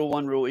not rule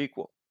one, rule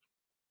equal.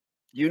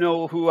 You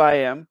know who I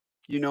am.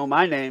 You know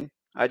my name.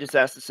 I just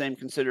ask the same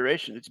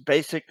consideration. It's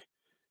basic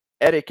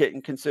etiquette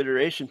and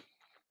consideration.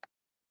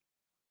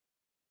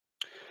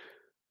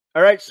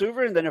 All right,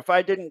 Suver, and then if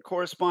I didn't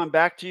correspond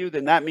back to you,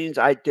 then that means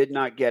I did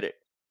not get it.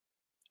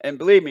 And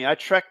believe me, I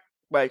checked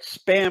my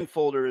spam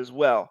folder as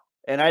well,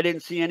 and I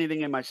didn't see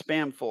anything in my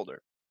spam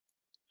folder.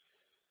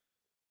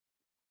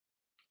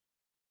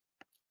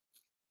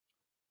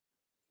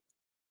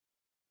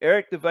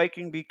 Eric the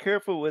Viking, be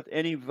careful with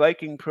any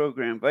Viking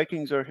program.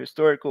 Vikings are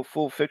historical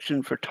full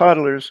fiction for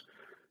toddlers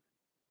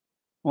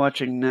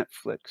watching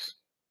Netflix.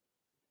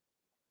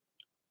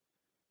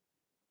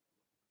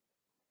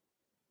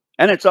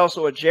 And it's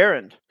also a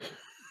gerund.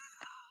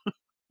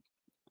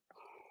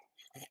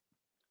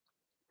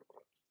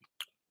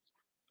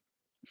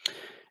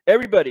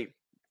 Everybody,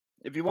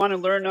 if you want to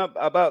learn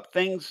about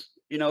things,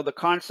 you know, the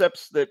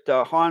concepts that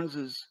Hans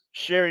is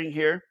sharing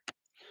here,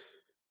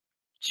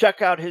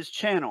 check out his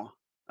channel.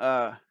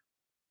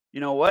 You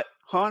know what,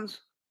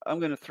 Hans? I'm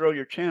going to throw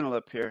your channel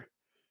up here.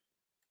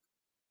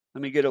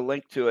 Let me get a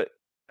link to it,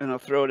 and I'll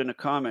throw it in the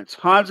comments.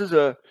 Hans is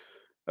a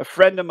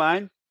friend of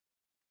mine.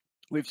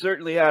 We've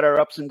certainly had our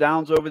ups and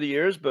downs over the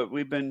years, but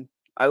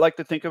I like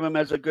to think of him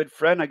as a good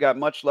friend. I got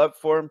much love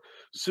for him.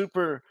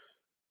 Super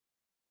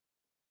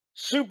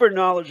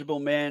knowledgeable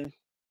man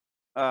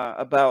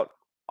about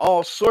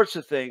all sorts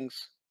of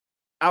things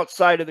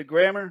outside of the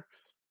grammar.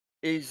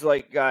 He's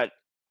like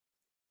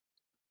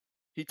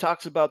he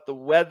talks about the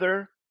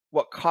weather,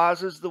 what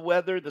causes the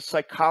weather, the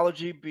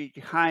psychology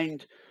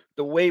behind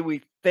the way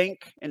we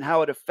think and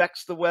how it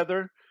affects the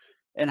weather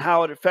and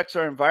how it affects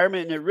our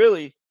environment. And it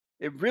really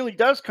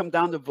does come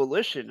down to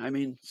volition. I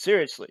mean,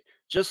 seriously,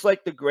 just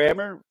like the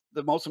grammar,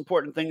 the most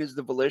important thing is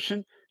the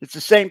volition. It's the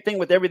same thing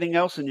with everything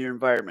else in your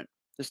environment.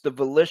 It's the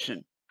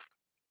volition.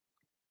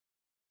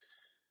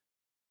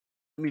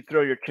 Let me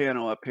throw your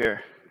channel up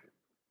here.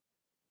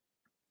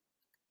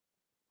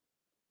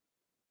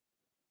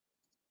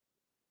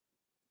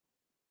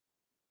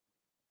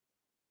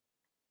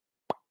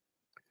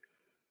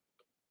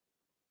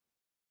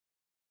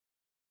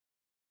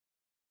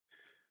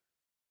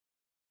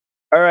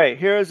 All right,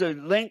 here is a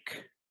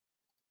link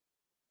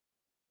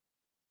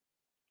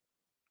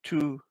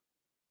to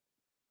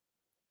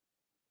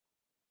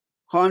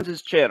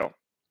Hans's channel.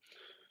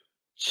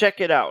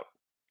 Check it out.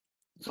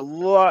 It's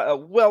a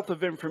wealth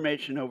of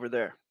information over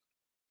there.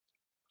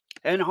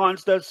 And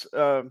Hans does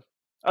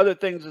other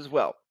things as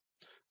well.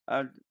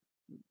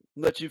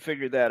 Let you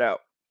figure that out.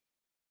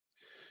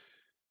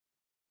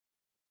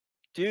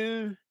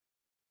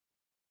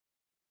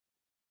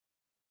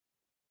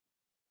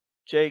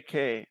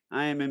 JK,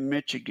 I am in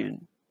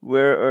Michigan.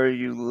 Where are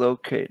you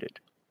located?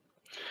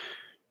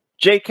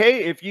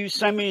 JK, if you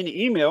send me an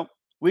email,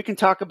 we can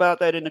talk about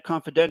that in the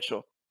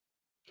confidential.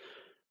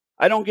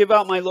 I don't give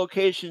out my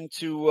location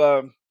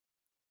to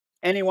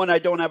anyone I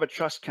don't have a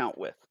trust count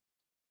with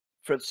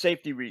for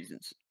safety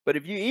reasons. But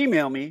if you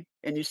email me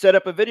and you set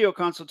up a video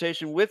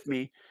consultation with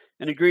me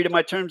and agree to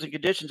my terms and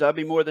conditions, I'll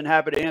be more than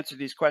happy to answer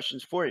these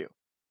questions for you.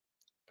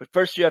 But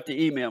first, you have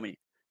to email me,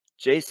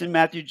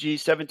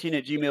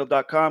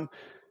 jasonmatthewg17@gmail.com.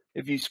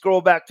 If you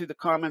scroll back through the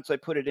comments, I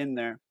put it in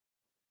there.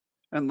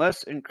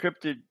 Unless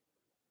encrypted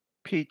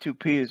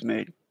P2P is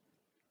made.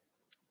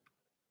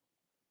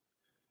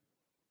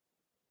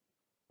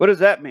 What does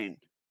that mean?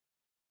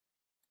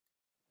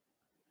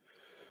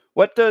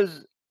 What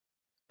does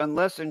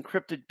unless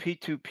encrypted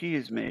P2P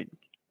is made?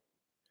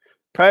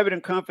 Private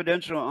and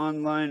confidential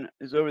online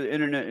is over the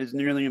internet is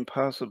nearly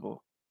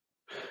impossible.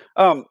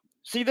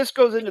 See, this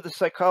goes into the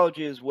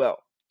psychology as well.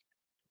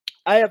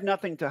 I have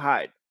nothing to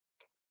hide.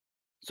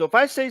 So if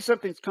I say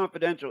something's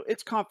confidential,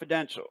 it's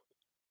confidential.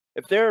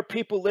 If there are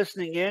people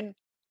listening in,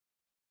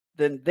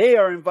 then they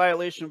are in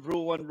violation of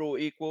rule one, rule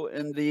equal,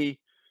 and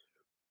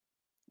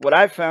what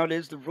I've found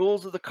is the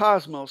rules of the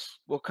cosmos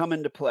will come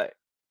into play.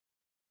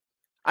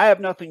 I have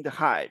nothing to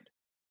hide.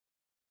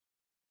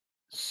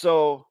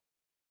 So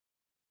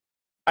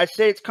I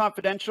say it's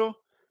confidential,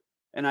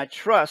 and I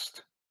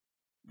trust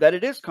that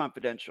it is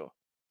confidential.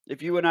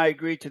 If you and I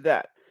agree to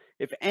that.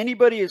 If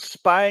anybody is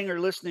spying or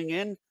listening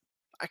in,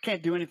 I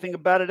can't do anything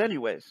about it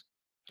anyways.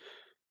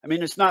 I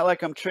mean, it's not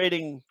like I'm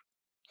trading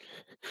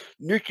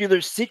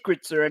nuclear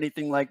secrets or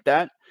anything like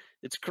that.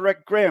 It's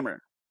correct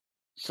grammar.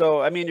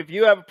 So, I mean, if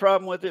you have a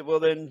problem with it, well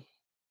then,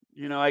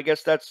 I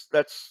guess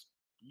that's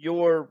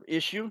your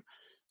issue.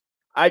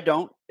 I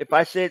don't. If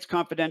I say it's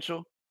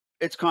confidential,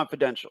 it's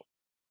confidential.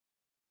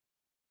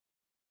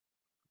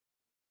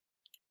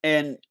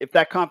 And if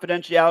that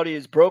confidentiality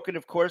is broken,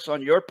 of course,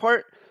 on your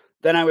part,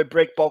 then I would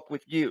break bulk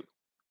with you.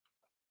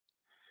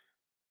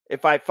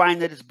 If I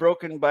find that it's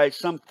broken by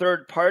some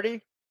third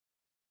party,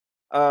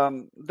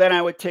 then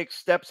I would take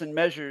steps and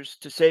measures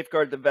to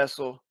safeguard the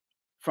vessel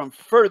from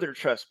further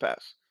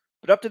trespass.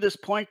 But up to this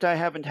point, I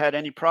haven't had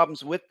any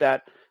problems with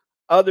that,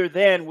 other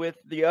than with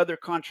the other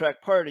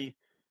contract party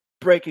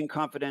breaking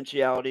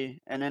confidentiality,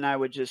 and then I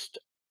would just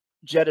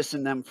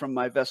jettison them from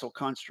my vessel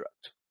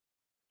construct.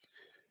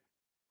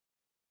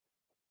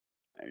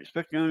 I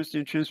respect the honesty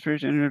and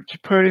transparency of two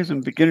parties. I'm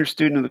a beginner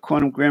student of the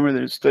quantum grammar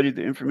that has studied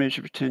the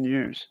information for 10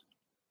 years.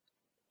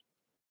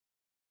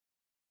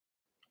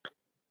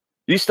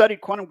 You studied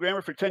quantum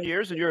grammar for 10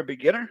 years and you're a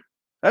beginner?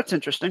 That's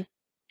interesting.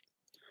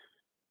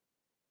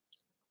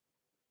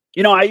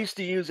 I used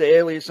to use an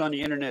alias on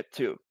the internet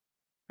too.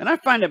 And I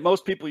find that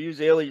most people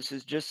use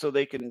aliases just so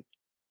they can,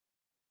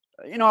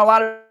 a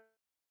lot of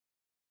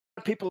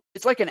people,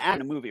 it's like an act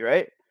in a movie,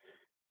 right?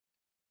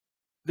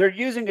 They're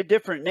using a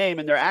different name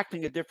and they're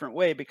acting a different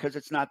way because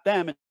it's not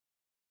them. And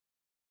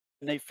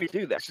they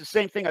do that. It's the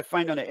same thing I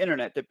find on the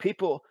internet, that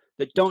people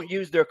that don't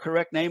use their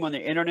correct name on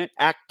the internet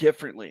act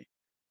differently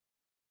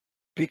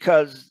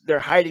because they're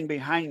hiding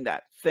behind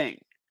that thing.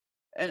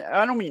 And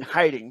I don't mean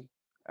hiding.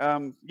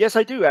 Yes,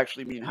 I do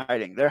actually mean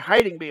hiding. They're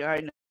hiding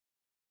behind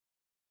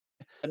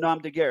a nom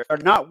de guerre, are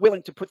not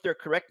willing to put their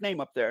correct name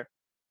up there.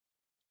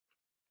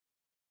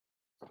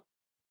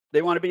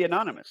 They want to be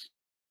anonymous.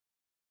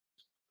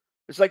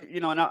 It's like,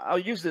 and I'll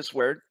use this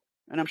word,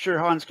 and I'm sure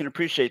Hans can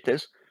appreciate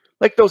this,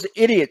 like those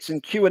idiots in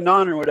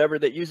QAnon or whatever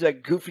that use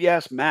that goofy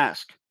ass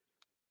mask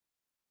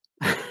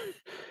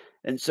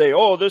and say,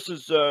 oh, this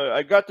is,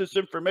 I got this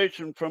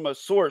information from a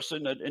source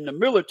in the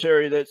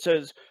military that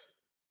says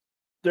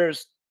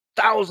there's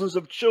thousands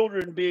of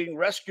children being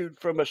rescued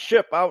from a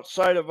ship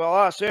outside of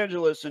Los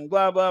Angeles and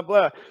blah, blah,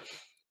 blah.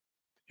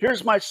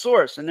 Here's my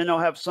source. And then they'll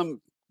have some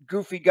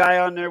goofy guy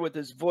on there with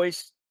his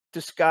voice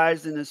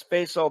disguised and his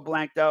face all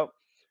blanked out.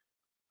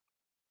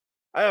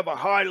 I have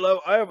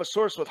a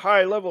source with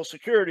high level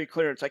security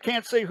clearance. I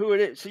can't say who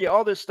it is. See,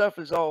 all this stuff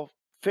is all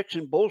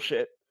fiction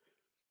bullshit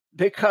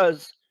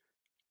because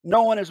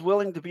no one is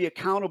willing to be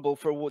accountable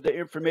for the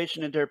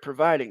information that they're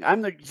providing.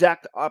 I'm the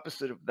exact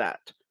opposite of that.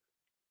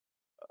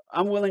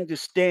 I'm willing to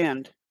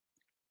stand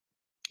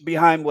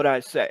behind what I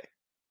say.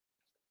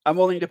 I'm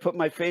willing to put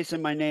my face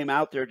and my name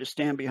out there to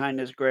stand behind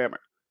this grammar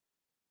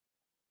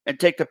and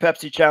take the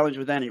Pepsi challenge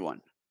with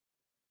anyone.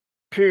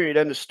 Period.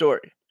 End of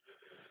story.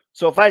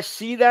 So if I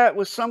see that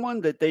with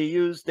someone that they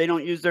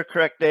don't use their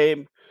correct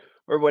name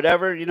or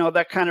whatever,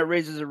 that kind of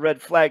raises a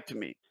red flag to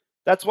me.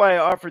 That's why I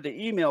offer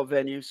the email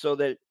venue, so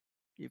that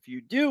if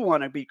you do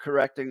want to be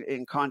correct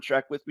in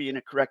contract with me in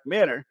a correct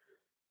manner,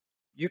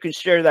 you can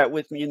share that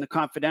with me in the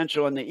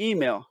confidential and the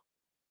email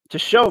to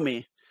show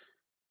me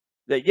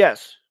that,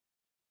 yes,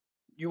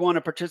 you want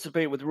to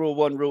participate with Rule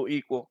 1, Rule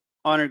Equal,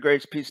 honor,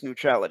 grace, peace,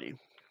 neutrality.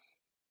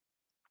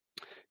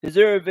 Is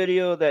there a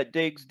video that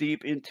digs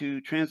deep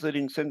into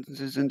translating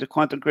sentences into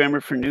quantum grammar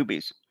for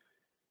newbies?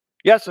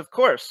 Yes, of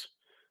course.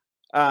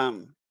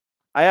 I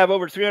have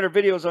over 300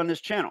 videos on this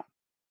channel.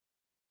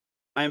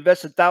 I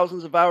invested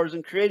thousands of hours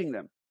in creating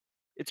them.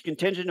 It's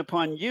contingent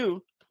upon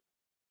you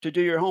to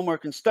do your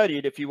homework and study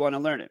it if you want to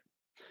learn it.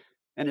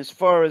 And as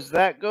far as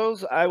that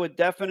goes, I would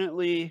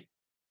definitely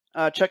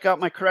check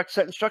out my correct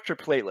sentence structure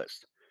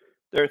playlist.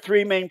 There are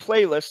 3 main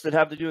playlists that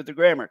have to do with the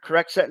grammar: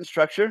 correct sentence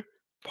structure,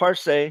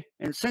 PARSE,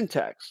 and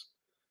syntax.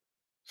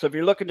 So if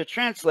you're looking to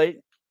translate,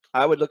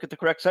 I would look at the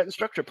correct sentence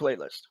structure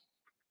playlist.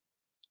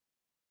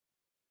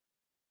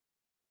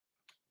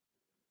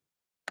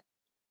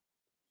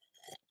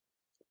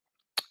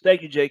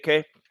 Thank you,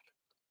 JK.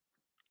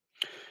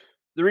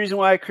 The reason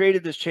why I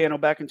created this channel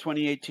back in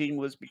 2018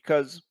 was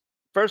because,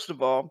 first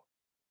of all,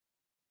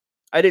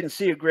 I didn't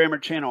see a grammar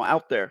channel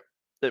out there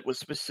that was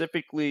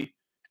specifically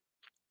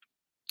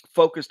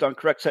focused on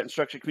correct sentence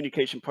structure,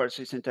 communication, parse,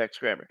 syntax,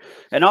 grammar.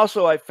 And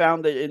also I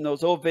found that in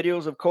those old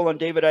videos of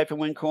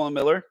 :David-WYNN: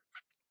 Miller,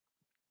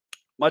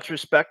 much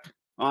respect,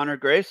 honor,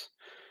 grace,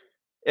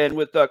 and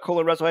with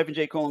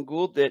 :Russell-J: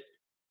 Gould, that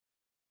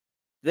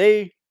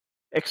they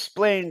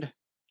explained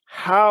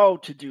how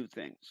to do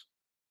things,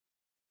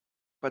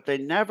 but they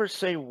never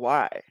say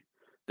why.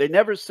 They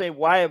never say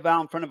why a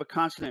vowel in front of a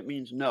consonant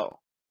means no.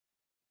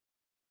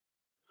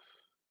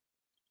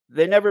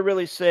 They never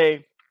really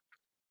say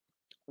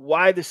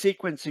why the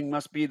sequencing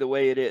must be the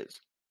way it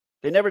is.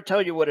 They never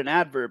tell you what an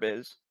adverb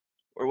is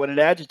or what an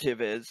adjective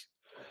is.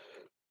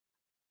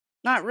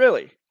 Not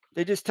really.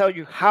 They just tell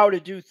you how to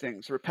do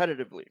things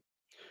repetitively.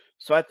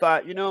 So I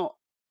thought,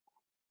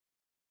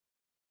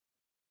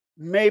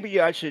 maybe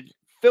I should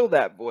fill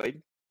that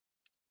void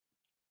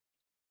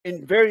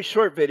in very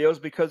short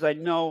videos, because I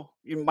know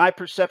my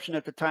perception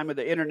at the time of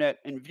the internet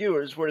and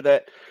viewers were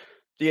that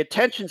the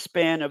attention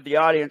span of the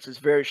audience is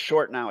very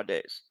short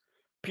nowadays.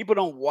 People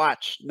don't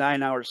watch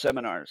 9-hour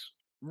seminars.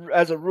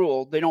 As a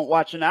rule, they don't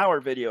watch an hour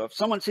video. If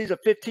someone sees a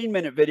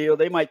 15-minute video,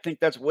 they might think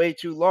that's way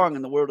too long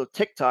in the world of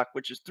TikTok,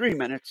 which is 3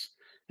 minutes.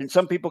 And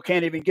some people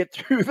can't even get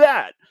through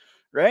that,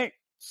 right?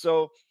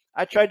 So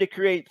I tried to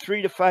create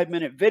 3 to 5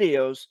 minute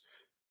videos,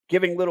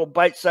 giving little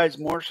bite-sized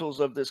morsels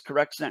of this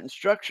correct sentence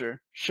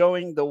structure,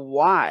 showing the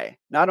why,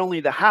 not only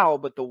the how,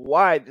 but the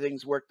why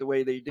things work the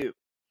way they do.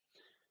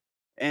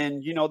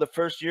 And, the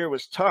first year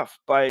was tough.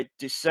 By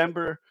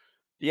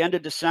the end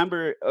of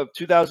December of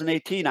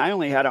 2018, I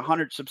only had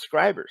 100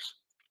 subscribers.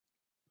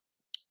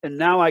 And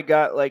now I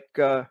got like,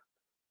 I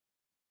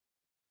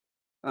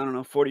don't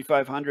know,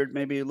 4,500,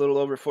 maybe a little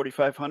over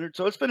 4,500.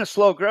 So it's been a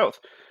slow growth,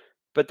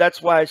 but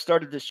that's why I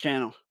started this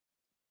channel.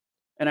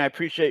 And I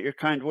appreciate your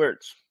kind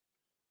words.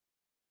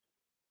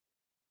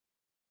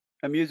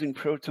 I'm using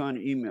Proton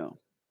email.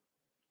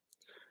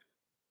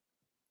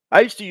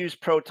 I used to use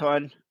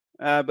Proton,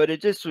 but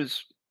it just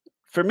was,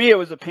 for me, it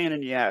was a pain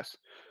in the ass.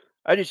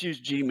 I just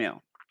use Gmail,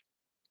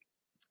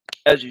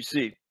 as you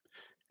see.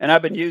 And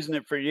I've been using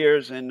it for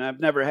years, and I've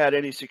never had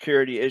any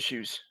security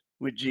issues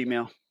with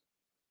Gmail.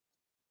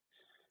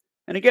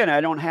 And again,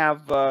 I don't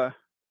have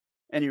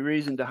any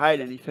reason to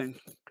hide anything.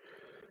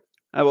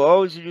 I will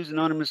always use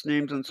anonymous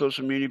names on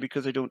social media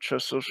because I don't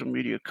trust social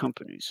media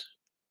companies.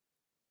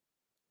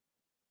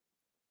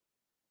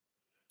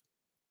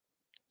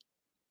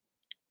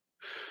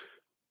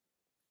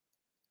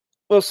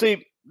 Well,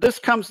 see, this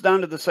comes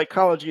down to the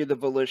psychology of the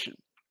volition.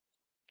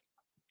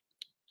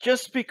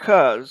 Just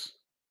because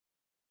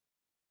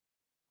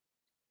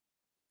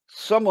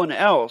someone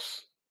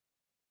else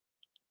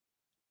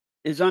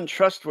is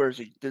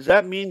untrustworthy, does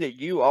that mean that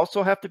you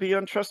also have to be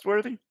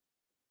untrustworthy?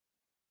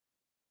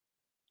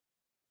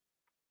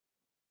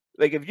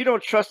 Like, if you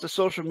don't trust a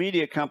social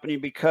media company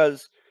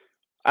because,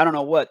 I don't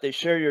know what, they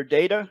share your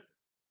data,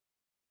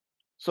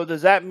 so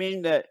does that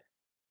mean that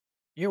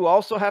you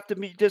also have to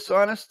be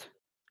dishonest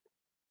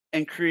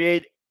and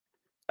create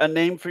a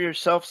name for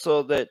yourself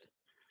so that,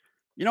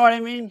 you know what I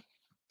mean?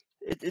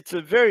 It's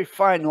a very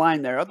fine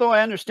line there. Although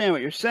I understand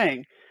what you're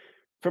saying.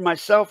 For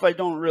myself, I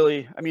don't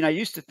really, I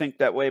used to think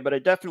that way, but I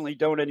definitely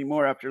don't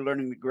anymore after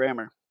learning the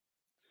grammar.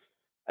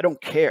 I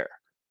don't care.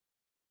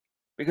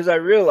 Because I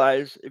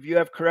realize if you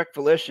have correct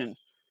volition,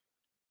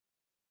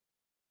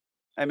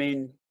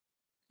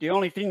 the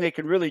only thing they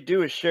can really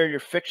do is share your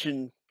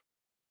fiction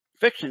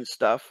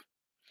stuff,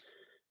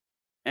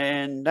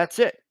 and that's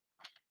it.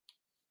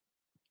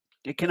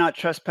 You cannot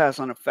trespass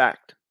on a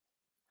fact.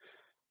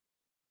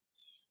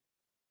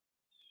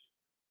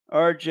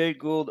 R.J.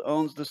 Gould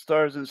owns the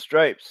Stars and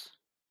Stripes.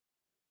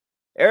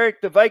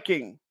 Eric the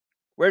Viking,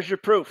 where's your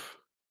proof?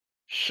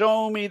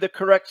 Show me the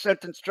correct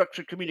sentence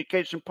structure,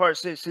 communication,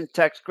 parse,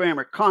 syntax,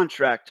 grammar,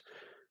 contract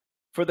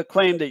for the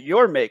claim that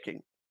you're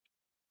making.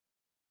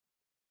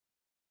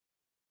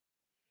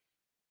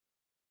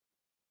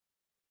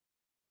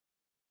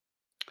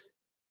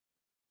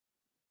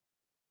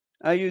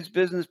 I use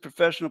Business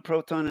Professional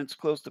Proton, and it's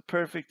close to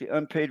perfect. The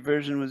unpaid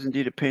version was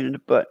indeed a pain in the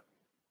butt.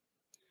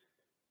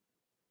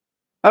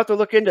 I'll have to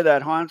look into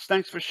that, Hans.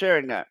 Thanks for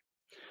sharing that.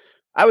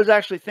 I was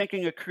actually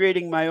thinking of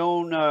creating my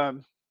own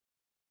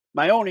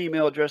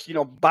email address,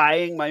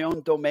 buying my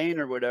own domain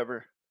or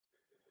whatever.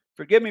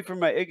 Forgive me for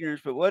my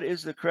ignorance, but what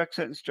is the correct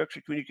sentence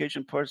structure,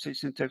 communication, parse,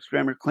 syntax,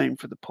 grammar claim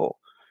for the poll?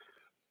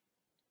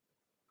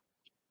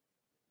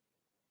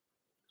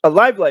 A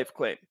live life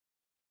claim.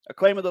 A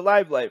claim of the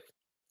live life.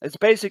 It's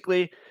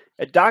basically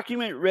a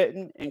document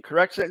written in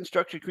correct sentence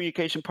structure,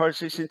 communication, parse,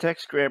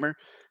 syntax, grammar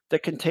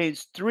that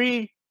contains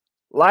 3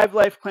 live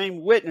life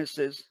claim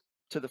witnesses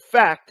to the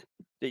fact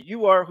that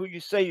you are who you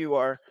say you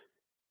are,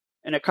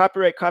 and a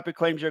copyright copy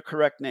claims your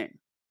correct name.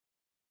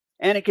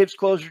 And it gives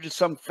closure to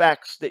some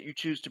facts that you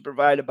choose to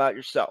provide about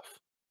yourself.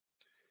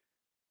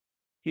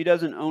 He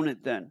doesn't own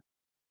it then.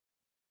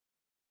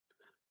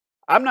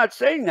 I'm not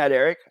saying that,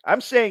 Eric. I'm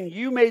saying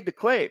you made the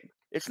claim.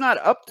 It's not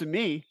up to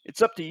me.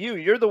 It's up to you.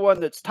 You're the one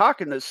that's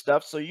talking this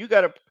stuff. So you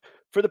got to,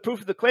 for the proof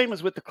of the claim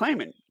is with the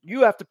claimant.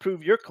 You have to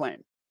prove your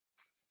claim.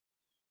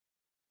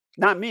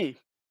 Not me.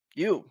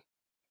 You.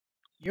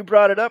 You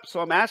brought it up, so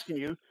I'm asking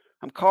you.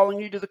 I'm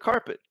calling you to the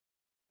carpet.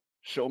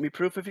 Show me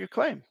proof of your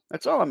claim.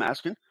 That's all I'm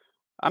asking.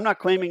 I'm not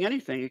claiming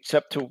anything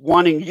except to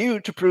wanting you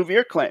to prove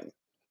your claim.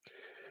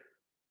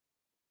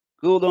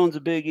 Gould owns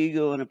a big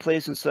ego and a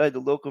place inside the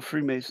local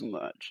Freemason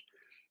Lodge.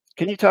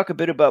 Can you talk a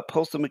bit about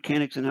postal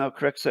mechanics and how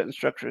correct sentence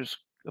structure is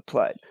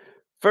applied?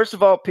 First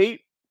of all,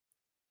 Pete,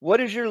 what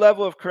is your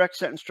level of correct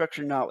sentence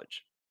structure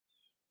knowledge?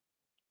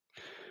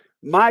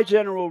 My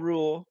general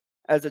rule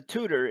as a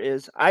tutor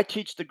is I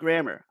teach the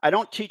grammar. I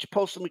don't teach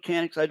postal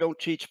mechanics. I don't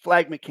teach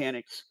flag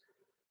mechanics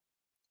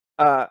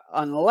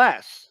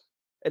unless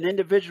an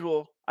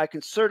individual I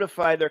can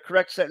certify their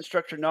correct sentence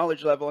structure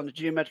knowledge level on the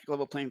geometric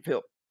level playing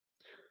field.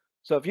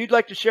 So if you'd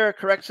like to share a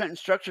correct sentence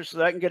structure so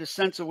that I can get a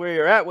sense of where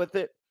you're at with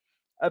it,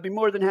 I'd be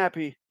more than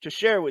happy to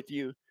share with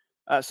you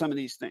some of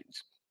these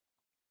things.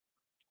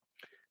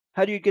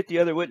 How do you get the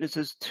other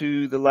witnesses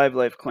to the live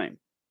life claim?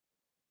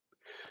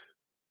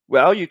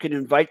 Well, you can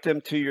invite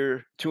them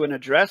to an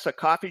address, a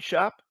coffee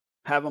shop,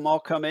 have them all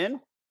come in.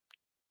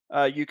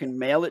 You can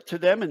mail it to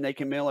them and they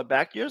can mail it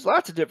back to you. There's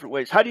lots of different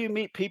ways. How do you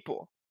meet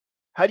people?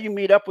 How do you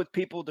meet up with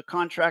people to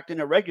contract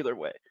in a regular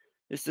way?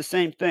 It's the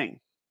same thing.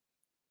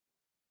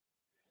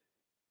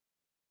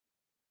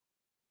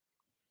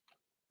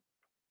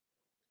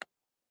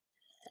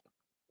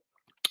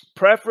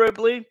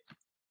 Preferably,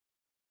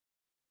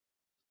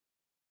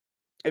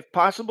 if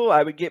possible,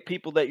 I would get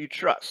people that you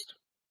trust.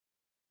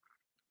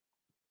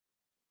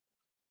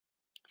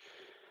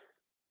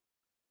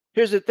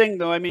 Here's the thing,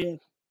 though. I mean,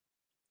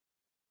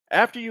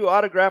 after you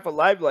autograph a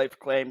live life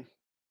claim,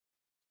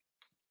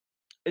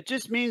 it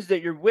just means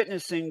that you're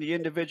witnessing the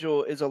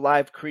individual is a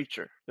live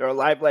creature. They're a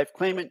live life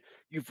claimant.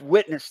 You've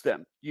witnessed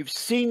them. You've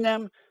seen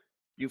them.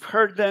 You've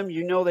heard them.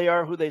 You know they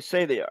are who they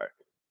say they are.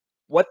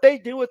 What they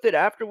do with it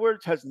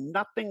afterwards has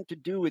nothing to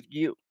do with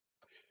you.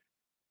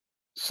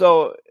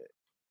 So,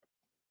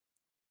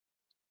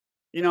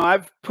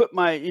 I've put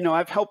my,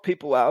 I've helped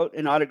people out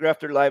and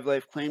autographed their live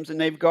life claims, and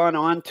they've gone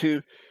on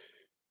to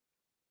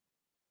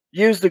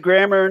use the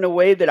grammar in a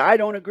way that I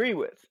don't agree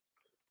with.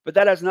 But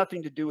that has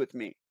nothing to do with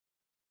me.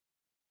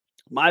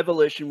 My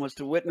volition was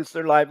to witness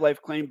their live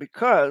life claim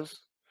because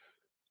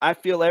I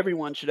feel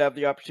everyone should have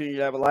the opportunity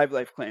to have a live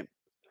life claim.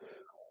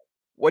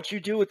 What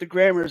you do with the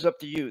grammar is up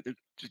to you. The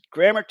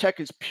grammar tech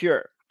is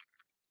pure.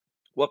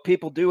 What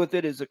people do with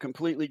it is a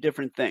completely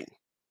different thing.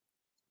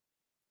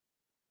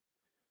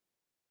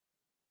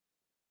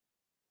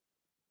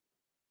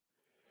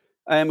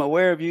 I am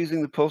aware of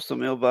using the postal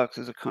mailbox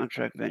as a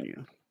contract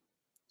venue.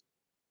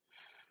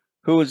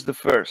 Who is the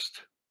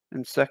first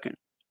and second?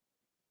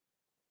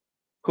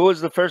 Who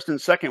is the first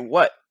and second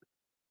what?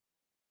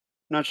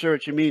 Not sure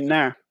what you mean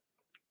there.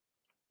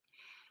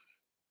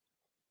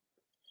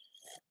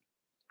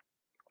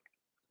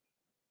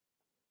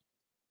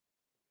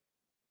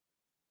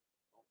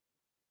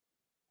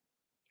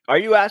 Are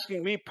you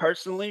asking me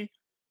personally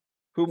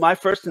who my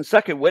first and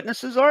second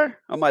witnesses are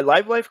on my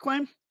live life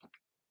claim?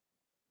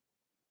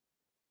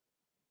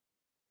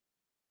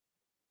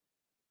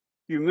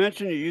 You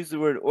mentioned you use the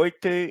word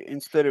oite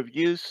instead of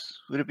use.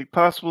 Would it be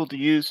possible to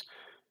use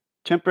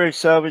temporary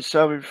salvage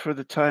for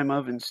the time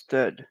of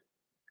instead?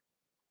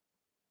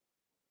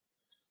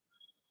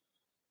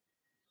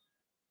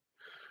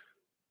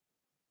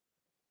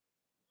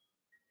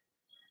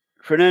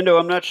 Fernando,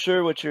 I'm not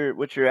sure what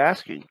you're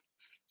asking,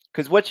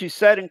 because what you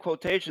said in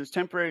quotations,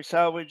 temporary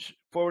salvage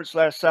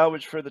 /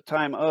 salvage for the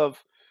time of,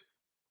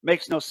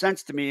 makes no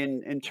sense to me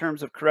in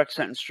terms of correct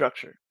sentence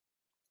structure.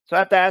 So I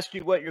have to ask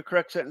you what your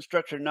correct sentence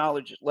structure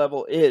knowledge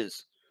level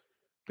is,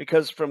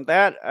 because from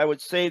that, I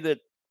would say that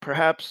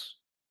perhaps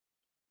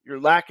you're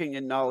lacking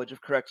in knowledge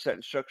of correct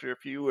sentence structure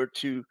if you were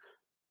to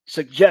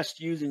suggest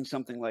using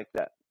something like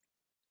that.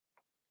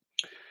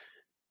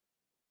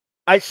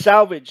 I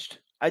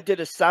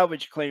did a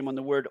salvage claim on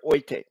the word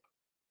oite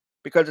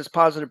because it's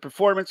positive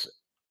performance.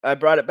 I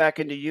brought it back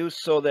into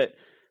use so that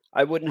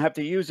I wouldn't have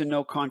to use a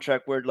no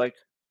contract word like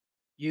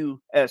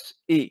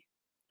USE.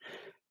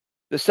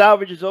 The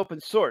salvage is open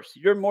source.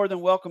 You're more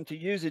than welcome to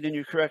use it in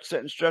your correct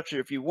sentence structure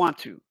if you want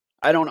to.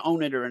 I don't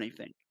own it or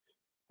anything.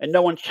 And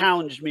no one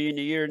challenged me in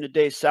the year and a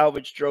day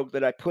salvage stroke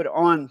that I put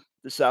on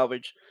the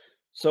salvage.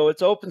 So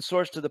it's open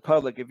source to the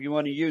public. If you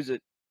want to use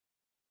it,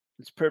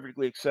 it's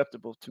perfectly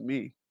acceptable to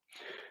me.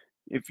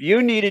 If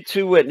you needed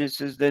 2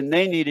 witnesses, then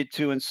they needed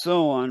 2 and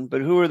so on.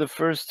 But who are the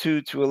first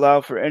 2 to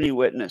allow for any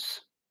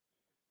witness?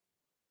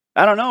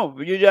 I don't know.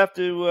 You'd have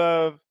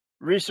to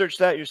research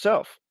that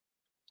yourself.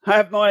 I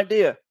have no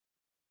idea.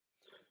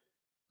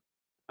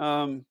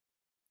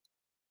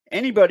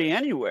 Anybody,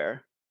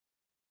 anywhere.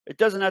 It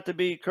doesn't have to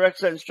be correct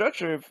sentence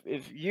structure.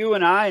 If you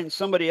and I and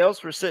somebody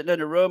else were sitting in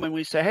a room and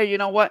we say, hey, you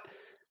know what?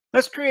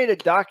 Let's create a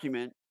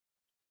document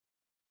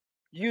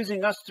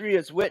using us 3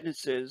 as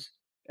witnesses,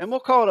 and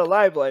we'll call it a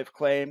live life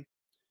claim,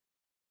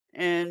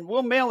 and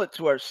we'll mail it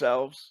to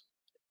ourselves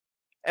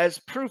as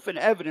proof and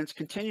evidence,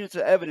 continuous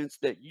evidence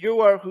that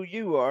you are who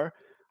you are,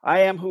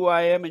 I am who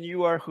I am, and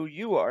you are who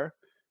you are.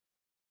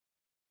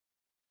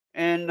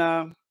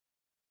 And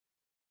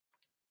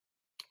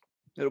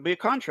it'll be a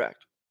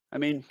contract. I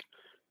mean,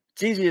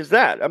 it's easy as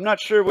that. I'm not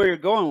sure where you're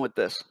going with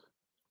this.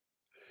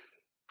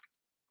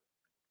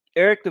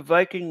 Eric the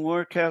Viking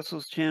War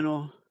Castles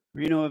channel,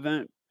 Reno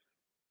event,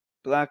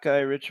 Black Eye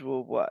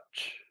Ritual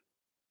Watch.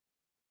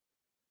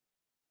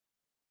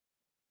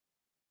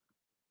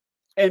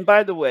 And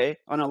by the way,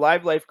 on a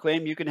live life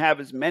claim, you can have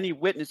as many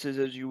witnesses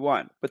as you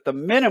want, but the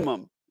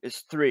minimum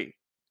is 3.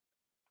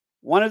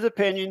 1 is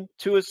opinion,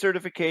 2 is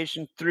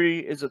certification, 3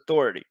 is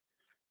authority.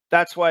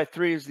 That's why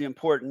 3 is the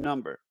important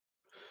number.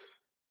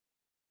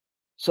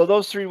 So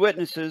those 3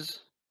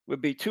 witnesses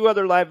would be 2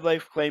 other live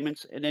life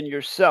claimants, and then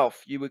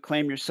yourself. You would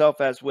claim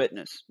yourself as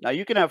witness. Now,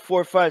 you can have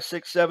 4, 5,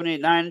 6, 7,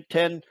 8, 9,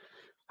 10,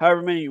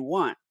 however many you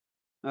want,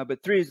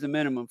 but 3 is the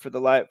minimum for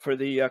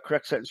the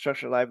correct sentence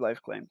structure live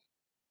life claim.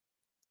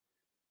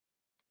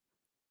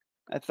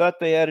 I thought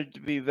they added to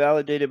be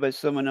validated by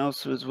someone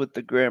else who was with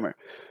the grammar.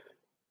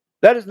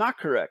 That is not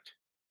correct.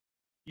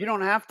 You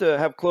don't have to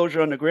have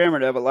closure on the grammar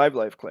to have a live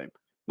life claim.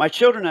 My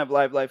children have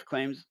live life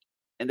claims,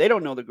 and they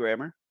don't know the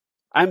grammar.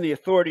 I'm the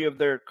authority of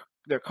their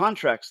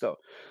contracts, though.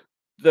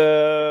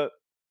 The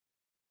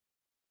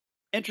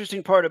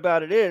interesting part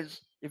about it is,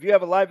 if you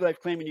have a live life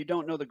claim and you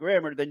don't know the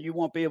grammar, then you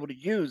won't be able to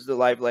use the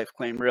live life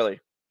claim, really,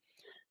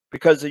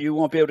 because you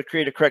won't be able to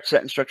create a correct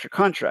sentence structure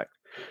contract.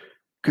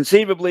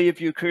 Conceivably,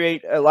 if you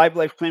create a live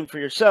life claim for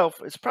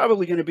yourself, it's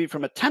probably going to be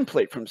from a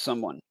template from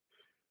someone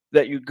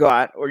that you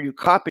got or you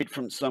copied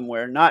from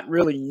somewhere, not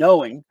really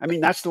knowing. I mean,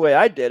 that's the way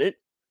I did it.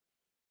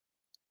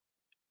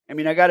 I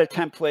mean, I got a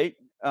template.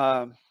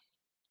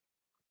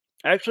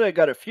 Actually, I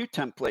got a few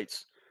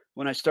templates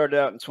when I started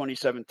out in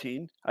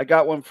 2017. I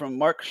got one from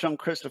Mark Shum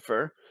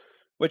Christopher,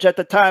 which at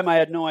the time I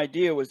had no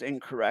idea was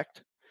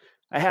incorrect.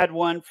 I had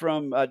one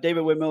from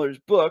David-WYNN Miller's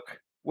book,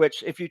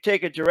 which if you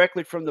take it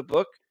directly from the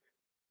book,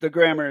 the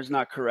grammar is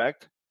not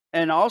correct.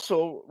 And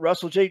also,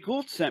 Russell J.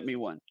 Gould sent me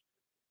one,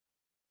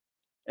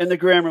 and the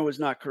grammar was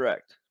not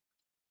correct.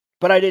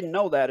 But I didn't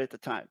know that at the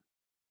time.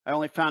 I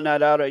only found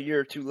that out a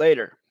year or two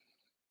later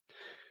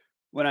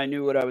when I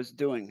knew what I was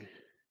doing.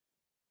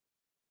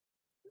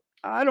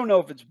 I don't know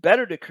if it's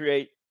better to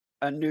create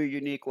a new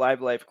unique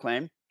live life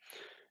claim,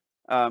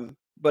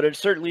 but it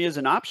certainly is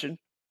an option.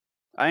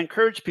 I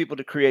encourage people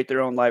to create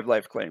their own live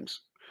life claims.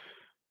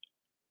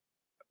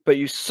 But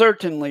you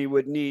certainly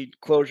would need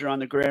closure on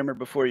the grammar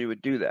before you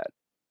would do that,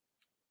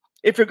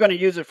 if you're going to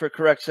use it for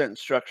correct sentence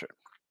structure.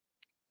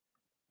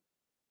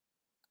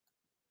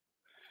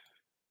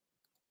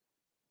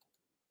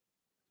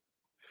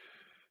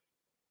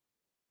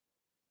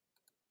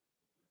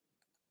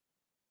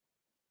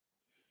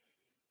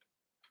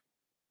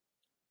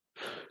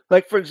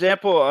 Like, for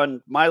example,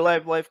 on my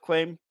live life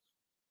claim,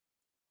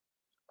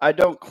 I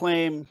don't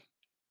claim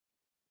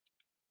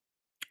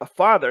a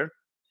father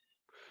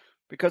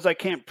because I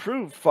can't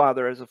prove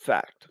father as a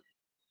fact.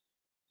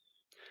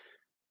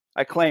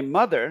 I claim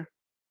mother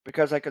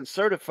because I can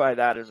certify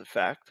that as a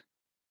fact.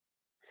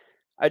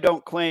 I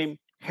don't claim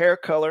hair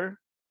color.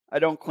 I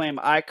don't claim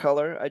eye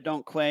color. I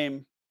don't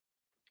claim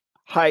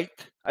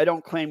height. I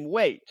don't claim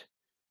weight.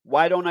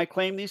 Why don't I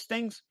claim these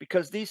things?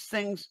 Because these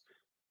things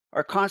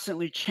are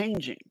constantly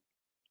changing.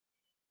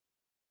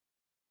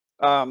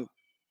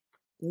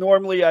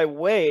 Normally I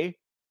weigh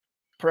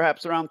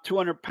perhaps around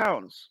 200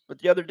 pounds, but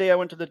the other day I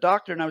went to the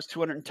doctor and I was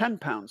 210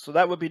 pounds. So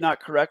that would be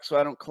not correct. So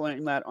I don't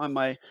claim that on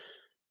my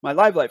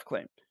live life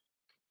claim.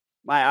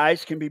 My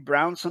eyes can be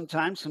brown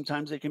sometimes.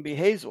 Sometimes they can be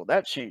hazel.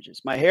 That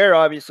changes. My hair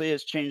obviously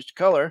has changed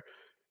color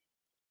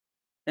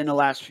in the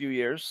last few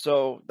years,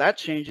 so that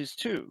changes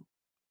too.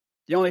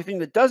 The only thing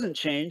that doesn't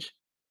change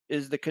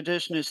is the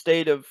condition and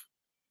state of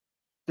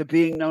the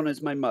being known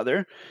as my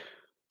mother.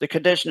 The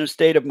condition and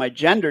state of my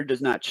gender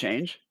does not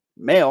change.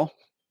 Male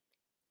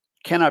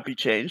cannot be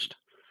changed,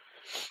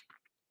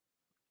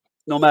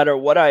 no matter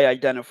what I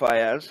identify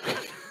as.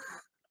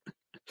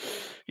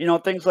 You know,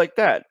 things like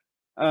that.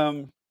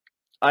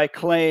 I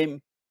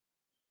claim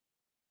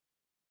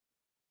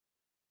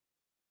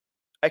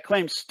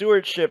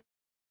stewardship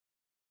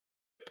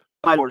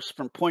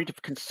from point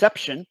of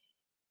conception,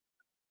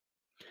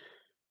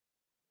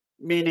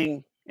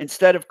 meaning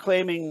instead of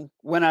claiming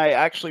when I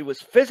actually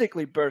was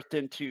physically birthed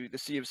into the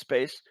sea of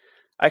space,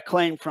 I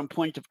claim from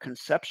point of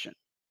conception,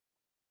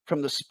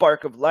 from the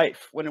spark of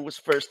life when it was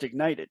first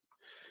ignited.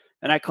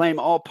 And I claim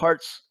all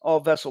parts, all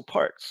vessel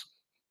parts.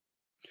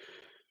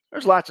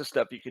 There's lots of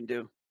stuff you can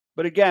do.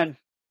 But again,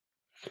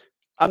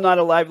 I'm not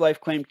a live life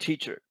claim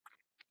teacher.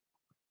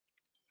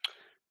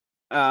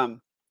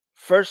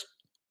 First,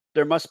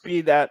 there must be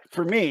that,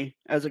 for me,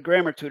 as a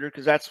grammar tutor,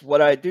 because that's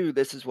what I do.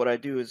 This is what I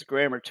do as a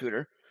grammar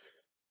tutor.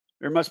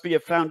 There must be a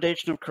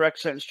foundation of correct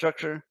sentence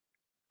structure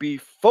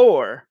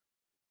before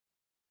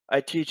I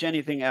teach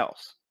anything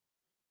else.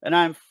 And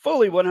I'm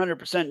fully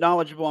 100%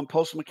 knowledgeable on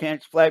postal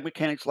mechanics, flag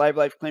mechanics, live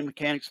life claim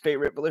mechanics, fate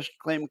rate volition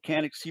claim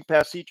mechanics,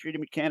 CPAS, C treaty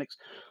mechanics,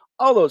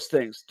 all those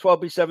things,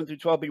 12B7 through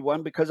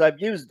 12B1, because I've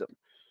used them.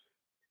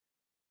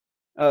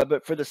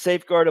 But for the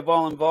safeguard of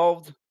all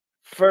involved,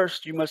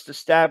 first you must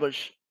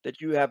establish that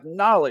you have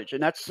knowledge,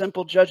 and that's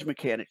simple judge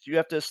mechanics. You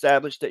have to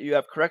establish that you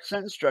have correct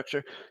sentence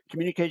structure,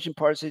 communication,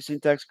 parse,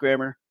 syntax,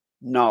 grammar,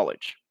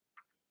 knowledge.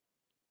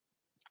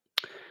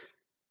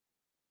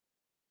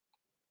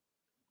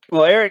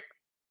 Well, Eric,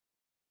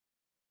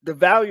 the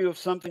value of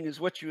something is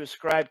what you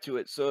ascribe to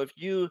it. So if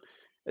you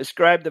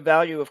ascribe the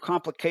value of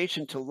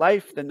complication to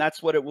life, then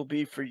that's what it will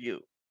be for you.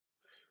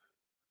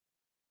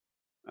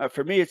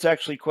 For me, it's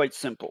actually quite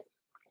simple.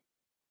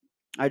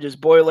 I just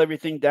boil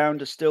everything down,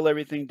 distill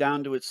everything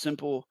down to its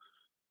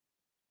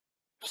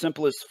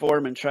simplest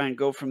form, and try and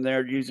go from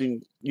there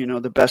using,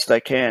 the best I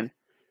can,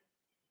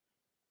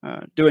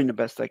 doing the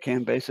best I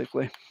can,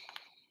 basically.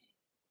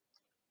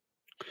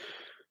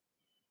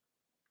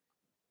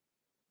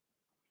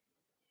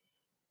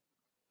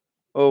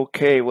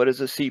 Okay, what is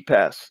a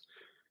CPAS?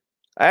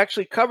 I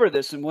actually cover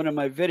this in one of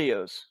my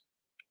videos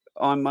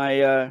on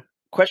my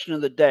question of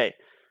the day.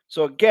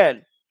 So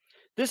again,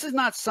 this is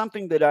not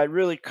something that I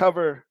really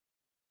cover.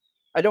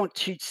 I don't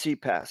teach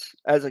CPAS,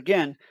 as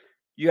again,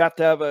 you have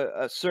to have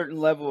a certain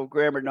level of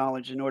grammar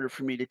knowledge in order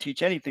for me to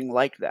teach anything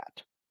like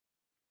that,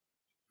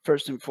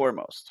 first and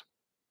foremost.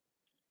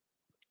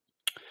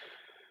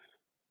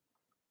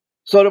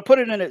 So to put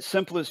it in its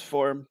simplest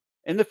form,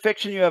 in the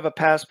fiction you have a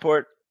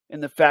passport,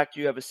 in the fact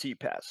you have a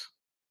CPAS.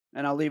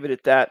 And I'll leave it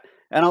at that.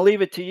 And I'll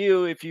leave it to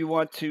you if you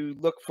want to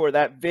look for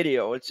that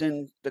video. It's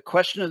in the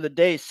question of the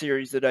day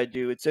series that I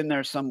do. It's in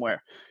there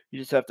somewhere. You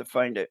just have to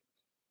find it.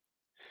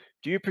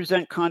 Do you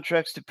present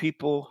contracts to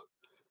people?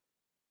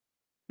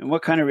 And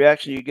what kind of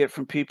reaction you get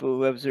from people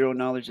who have zero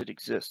knowledge that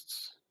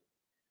exists?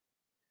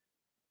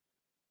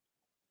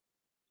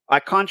 I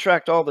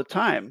contract all the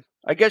time.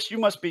 I guess you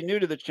must be new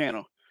to the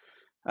channel.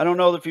 I don't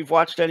know if you've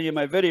watched any of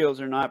my videos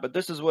or not, but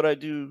this is what I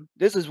do.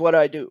 This is what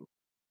I do.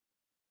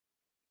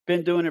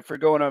 Been doing it for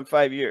going on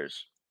 5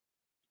 years.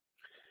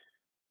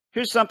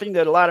 Here's something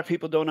that a lot of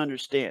people don't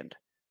understand,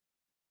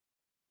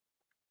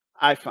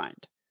 I find.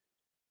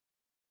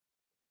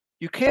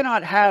 You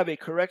cannot have a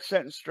correct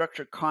sentence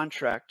structure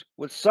contract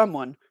with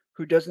someone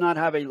who does not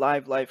have a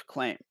live life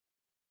claim.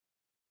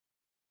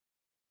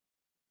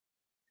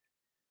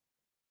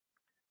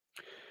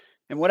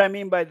 And what I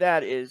mean by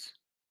that is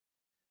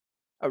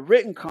a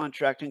written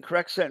contract and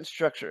correct sentence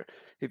structure.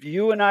 If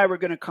you and I were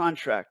going to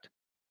contract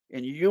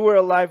and you were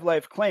a live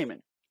life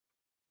claimant,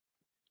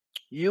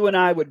 you and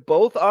I would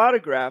both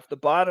autograph the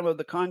bottom of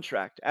the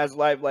contract as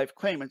live life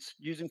claimants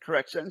using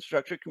correct sentence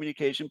structure,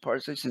 communication,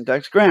 parsing,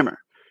 syntax, grammar.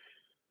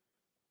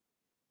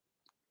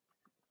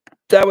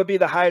 That would be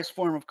the highest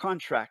form of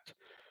contract,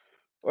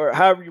 or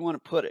however you want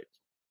to put it.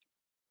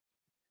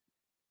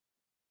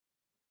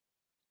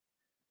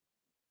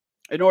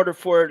 In order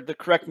for the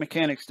correct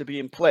mechanics to be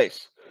in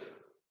place.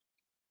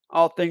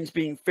 All things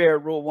being fair,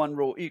 rule one,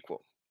 rule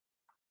equal.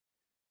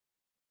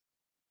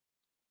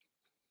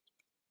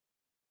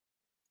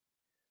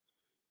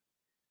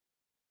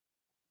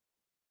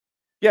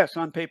 Yes,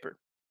 on paper.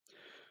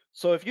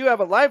 So if you have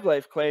a live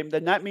life claim,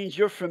 then that means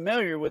you're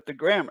familiar with the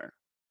grammar.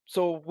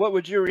 So what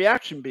would your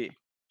reaction be?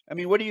 I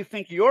mean, what do you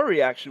think your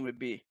reaction would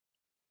be?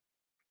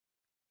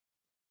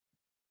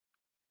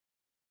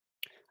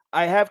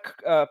 I have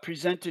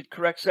presented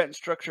correct sentence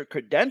structure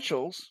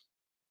credentials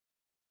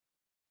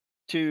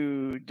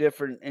to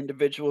different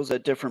individuals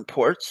at different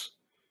ports.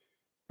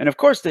 And of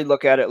course, they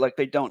look at it like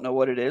they don't know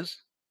what it is.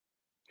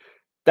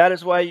 That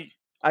is why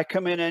I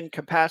come in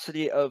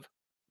capacity of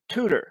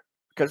tutor,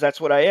 because that's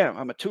what I am.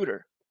 I'm a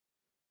tutor.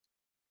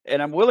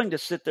 And I'm willing to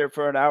sit there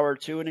for an hour or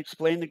two and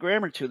explain the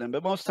grammar to them.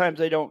 But most times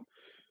they don't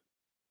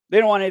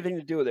want anything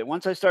to do with it.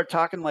 Once I start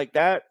talking like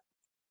that,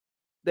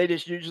 they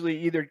just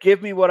usually either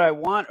give me what I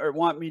want or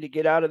want me to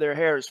get out of their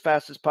hair as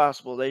fast as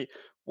possible. They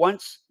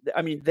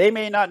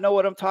may not know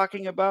what I'm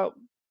talking about,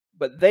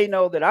 but they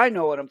know that I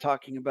know what I'm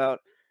talking about.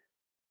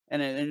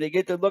 And they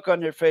get the look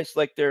on their face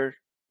like they're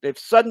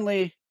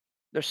suddenly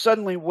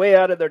way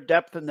out of their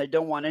depth and they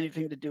don't want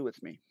anything to do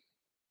with me.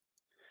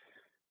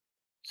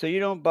 So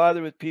you don't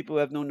bother with people who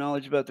have no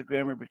knowledge about the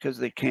grammar because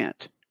they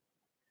can't.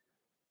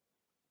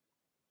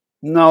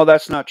 No,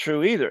 that's not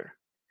true either.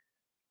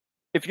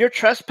 If you're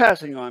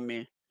trespassing on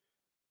me,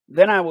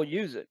 then I will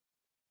use it.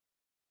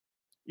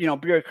 You know,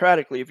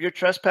 bureaucratically, if you're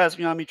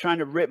trespassing on me, trying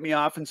to rip me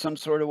off in some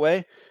sort of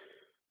way,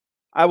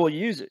 I will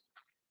use it.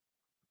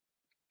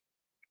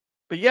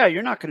 But yeah,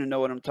 you're not going to know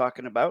what I'm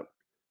talking about.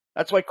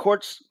 That's why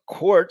courts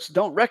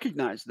don't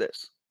recognize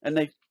this, and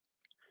they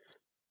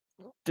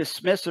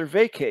dismiss or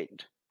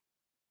vacate,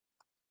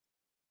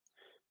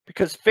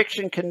 because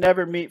fiction can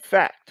never meet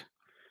fact.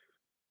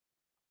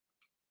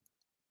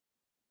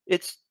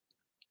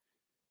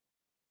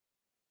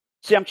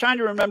 See, I'm trying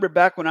to remember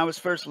back when I was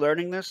first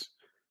learning this,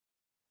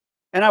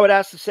 and I would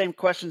ask the same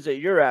questions that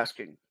you're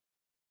asking.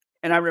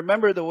 And I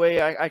remember the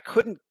way I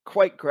couldn't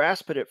quite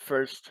grasp it at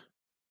first,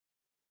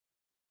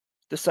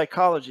 the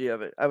psychology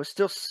of it. I was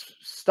still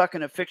stuck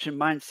in a fiction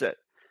mindset.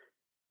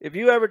 If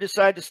you ever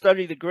decide to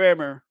study the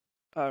grammar,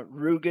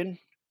 Rugen,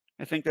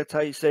 I think that's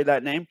how you say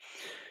that name,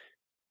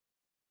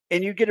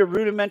 and you get a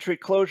rudimentary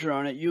closure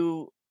on it,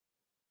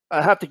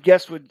 I have to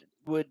guess, would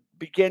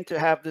begin to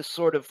have this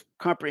sort of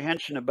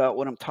comprehension about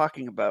what I'm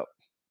talking about.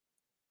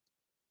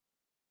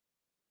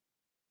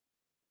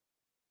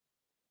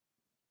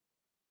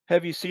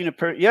 Have you seen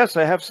Yes,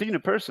 I have seen a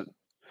person.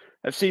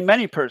 I've seen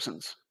many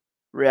persons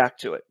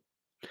react to it.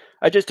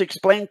 I just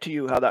explained to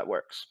you how that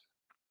works.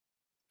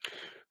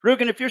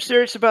 Rugen, if you're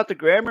serious about the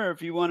grammar,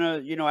 if you want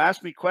to,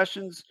 ask me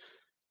questions,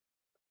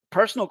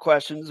 personal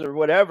questions or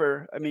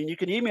whatever, I mean, you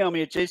can email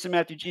me at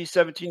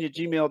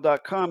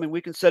jasonmatthewg17@gmail.com and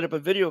we can set up a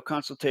video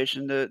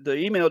consultation. The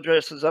email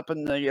address is up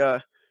in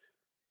the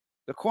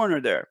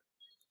corner there.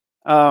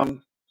 Are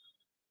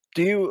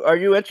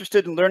you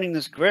interested in learning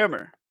this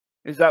grammar?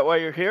 Is that why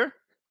you're here?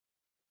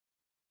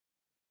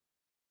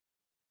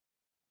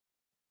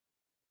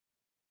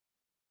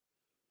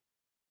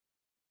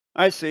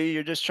 I see.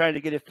 You're just trying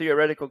to get a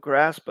theoretical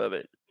grasp of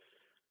it.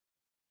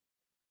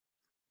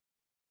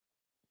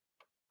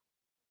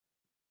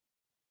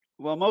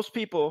 Well, most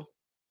people,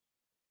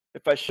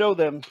 if I show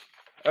them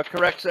a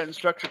correct sentence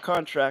structure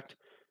contract,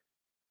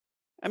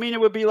 I mean, it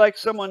would be like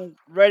someone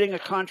writing a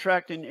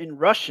contract in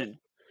Russian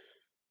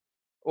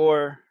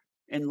or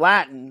in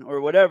Latin or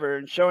whatever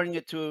and showing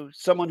it to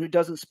someone who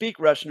doesn't speak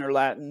Russian or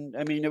Latin.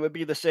 I mean, it would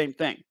be the same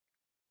thing.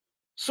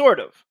 Sort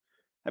of.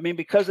 I mean,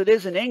 because it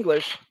is in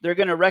English, they're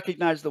going to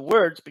recognize the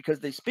words because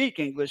they speak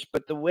English,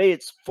 but the way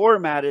it's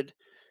formatted,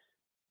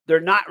 they're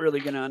not really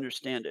going to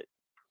understand it.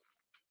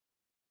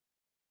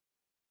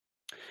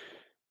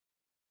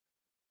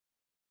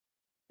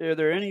 Are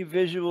there any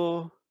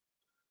visual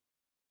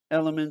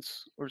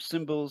elements or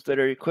symbols that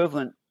are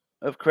equivalent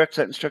of correct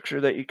sentence structure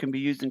that you can be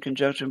used in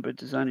conjunction with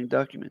designing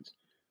documents?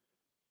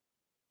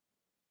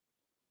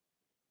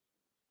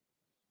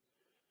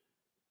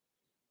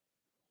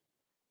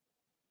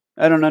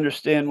 I don't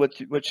understand what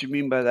you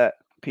mean by that,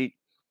 Pete.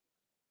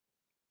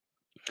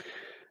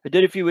 I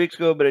did a few weeks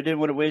ago, but I didn't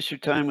want to waste your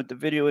time with the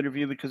video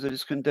interview because I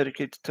just couldn't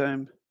dedicate the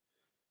time.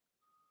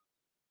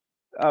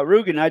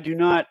 Rugen, I do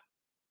not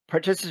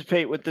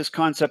participate with this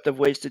concept of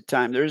wasted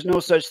time. There is no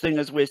such thing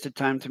as wasted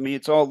time to me.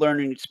 It's all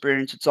learning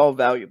experience. It's all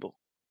valuable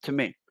to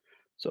me.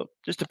 So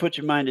just to put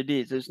your mind at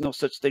ease, there's no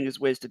such thing as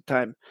wasted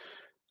time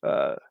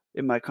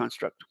in my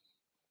construct.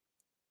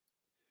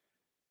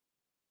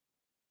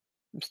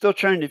 I'm still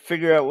trying to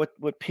figure out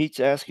what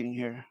Pete's asking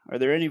here. Are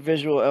there any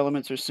visual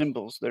elements or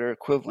symbols that are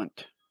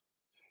equivalent?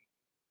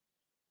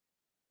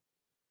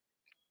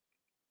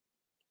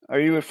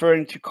 Are you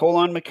referring to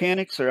colon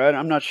mechanics, or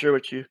I'm not sure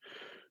what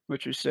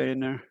you're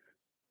saying there.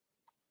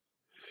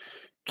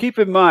 Keep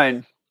in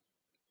mind,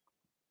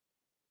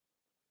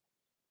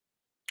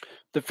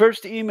 the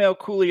first email,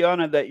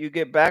 Kuliana, that you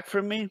get back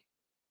from me,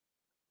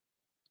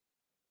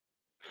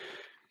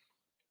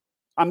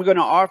 I'm going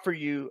to offer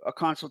you a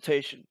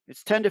consultation.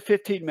 It's 10 to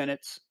 15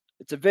 minutes.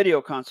 It's a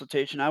video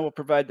consultation. I will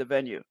provide the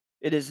venue.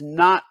 It is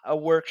not a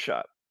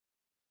workshop.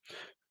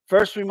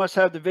 First, we must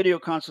have the video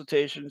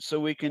consultation so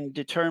we can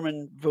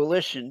determine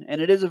volition,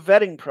 and it is a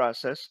vetting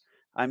process.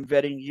 I'm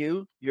vetting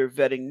you, you're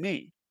vetting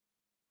me.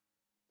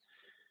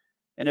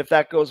 And if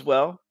that goes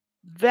well,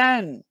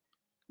 then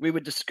we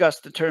would discuss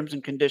the terms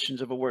and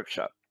conditions of a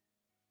workshop,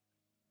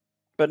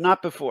 but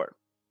not before.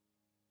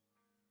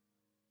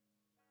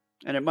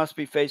 And it must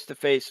be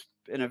face-to-face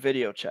in a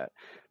video chat.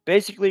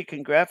 Basically,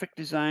 can graphic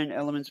design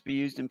elements be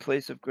used in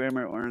place of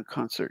grammar or in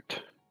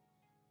concert?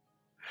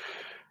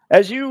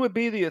 As you would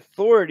be the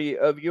authority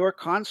of your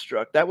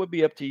construct, that would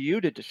be up to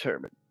you to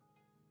determine.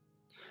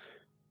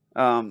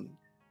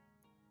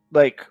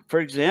 Like, for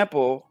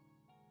example,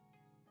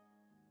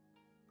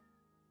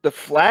 the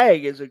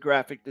flag is a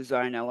graphic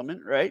design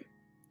element, right?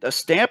 The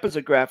stamp is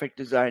a graphic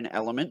design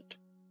element.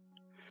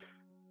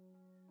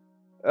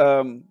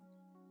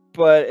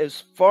 But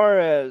as far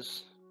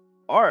as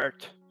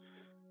art,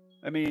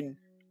 I mean,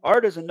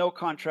 art is a no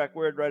contract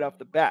word right off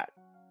the bat,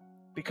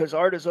 because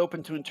art is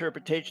open to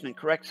interpretation and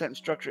correct sentence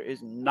structure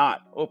is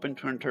not open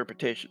to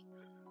interpretation.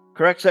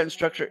 Correct sentence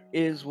structure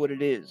is what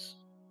it is.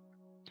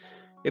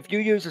 If you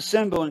use a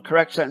symbol in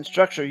correct sentence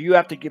structure, you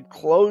have to give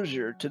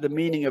closure to the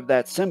meaning of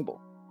that symbol.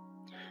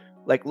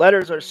 Like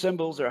letters or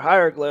symbols or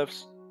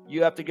hieroglyphs,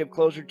 you have to give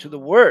closure to the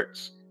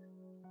words.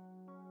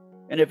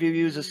 And if you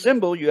use a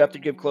symbol, you have to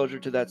give closure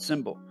to that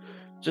symbol.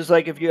 Just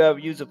like if you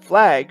use a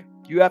flag,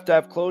 you have to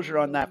have closure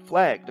on that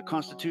flag, the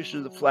constitution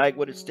of the flag,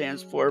 what it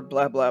stands for,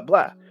 blah, blah,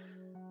 blah.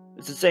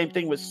 It's the same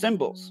thing with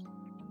symbols.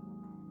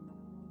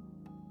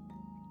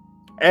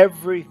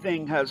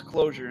 Everything has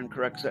closure in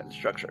correct sentence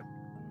structure.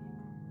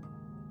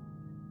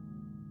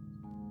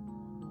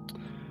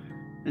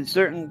 In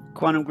certain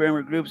quantum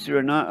grammar groups, you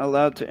are not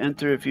allowed to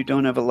enter if you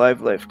don't have a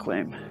live life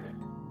claim.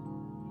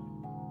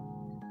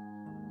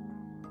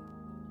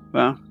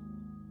 Well,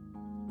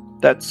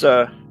 that's,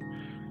 I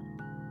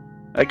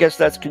guess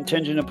that's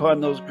contingent upon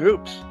those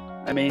groups.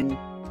 I mean,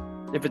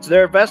 if it's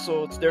their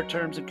vessel, it's their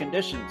terms and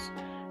conditions.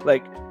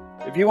 Like,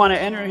 if you want to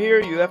enter here,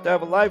 you have to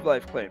have a live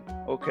life claim.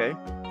 Okay.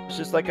 It's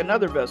just like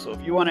another vessel.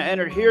 If you want to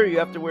enter here, you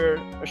have to wear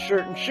a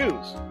shirt and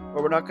shoes,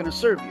 or we're not going to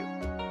serve you.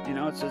 You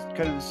know, it's just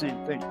kind of the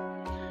same thing.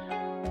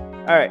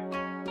 All right.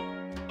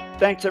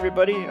 Thanks,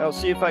 everybody. I'll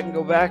see if I can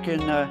go back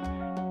and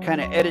kind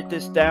of edit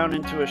this down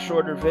into a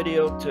shorter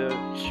video to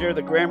share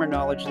the grammar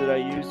knowledge that I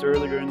used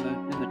earlier in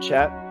the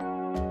chat.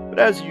 But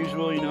as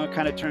usual, you know, it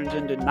kind of turns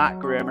into not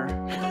grammar.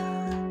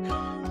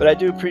 But I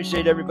do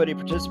appreciate everybody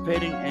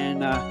participating,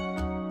 and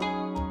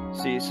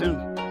see you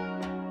soon.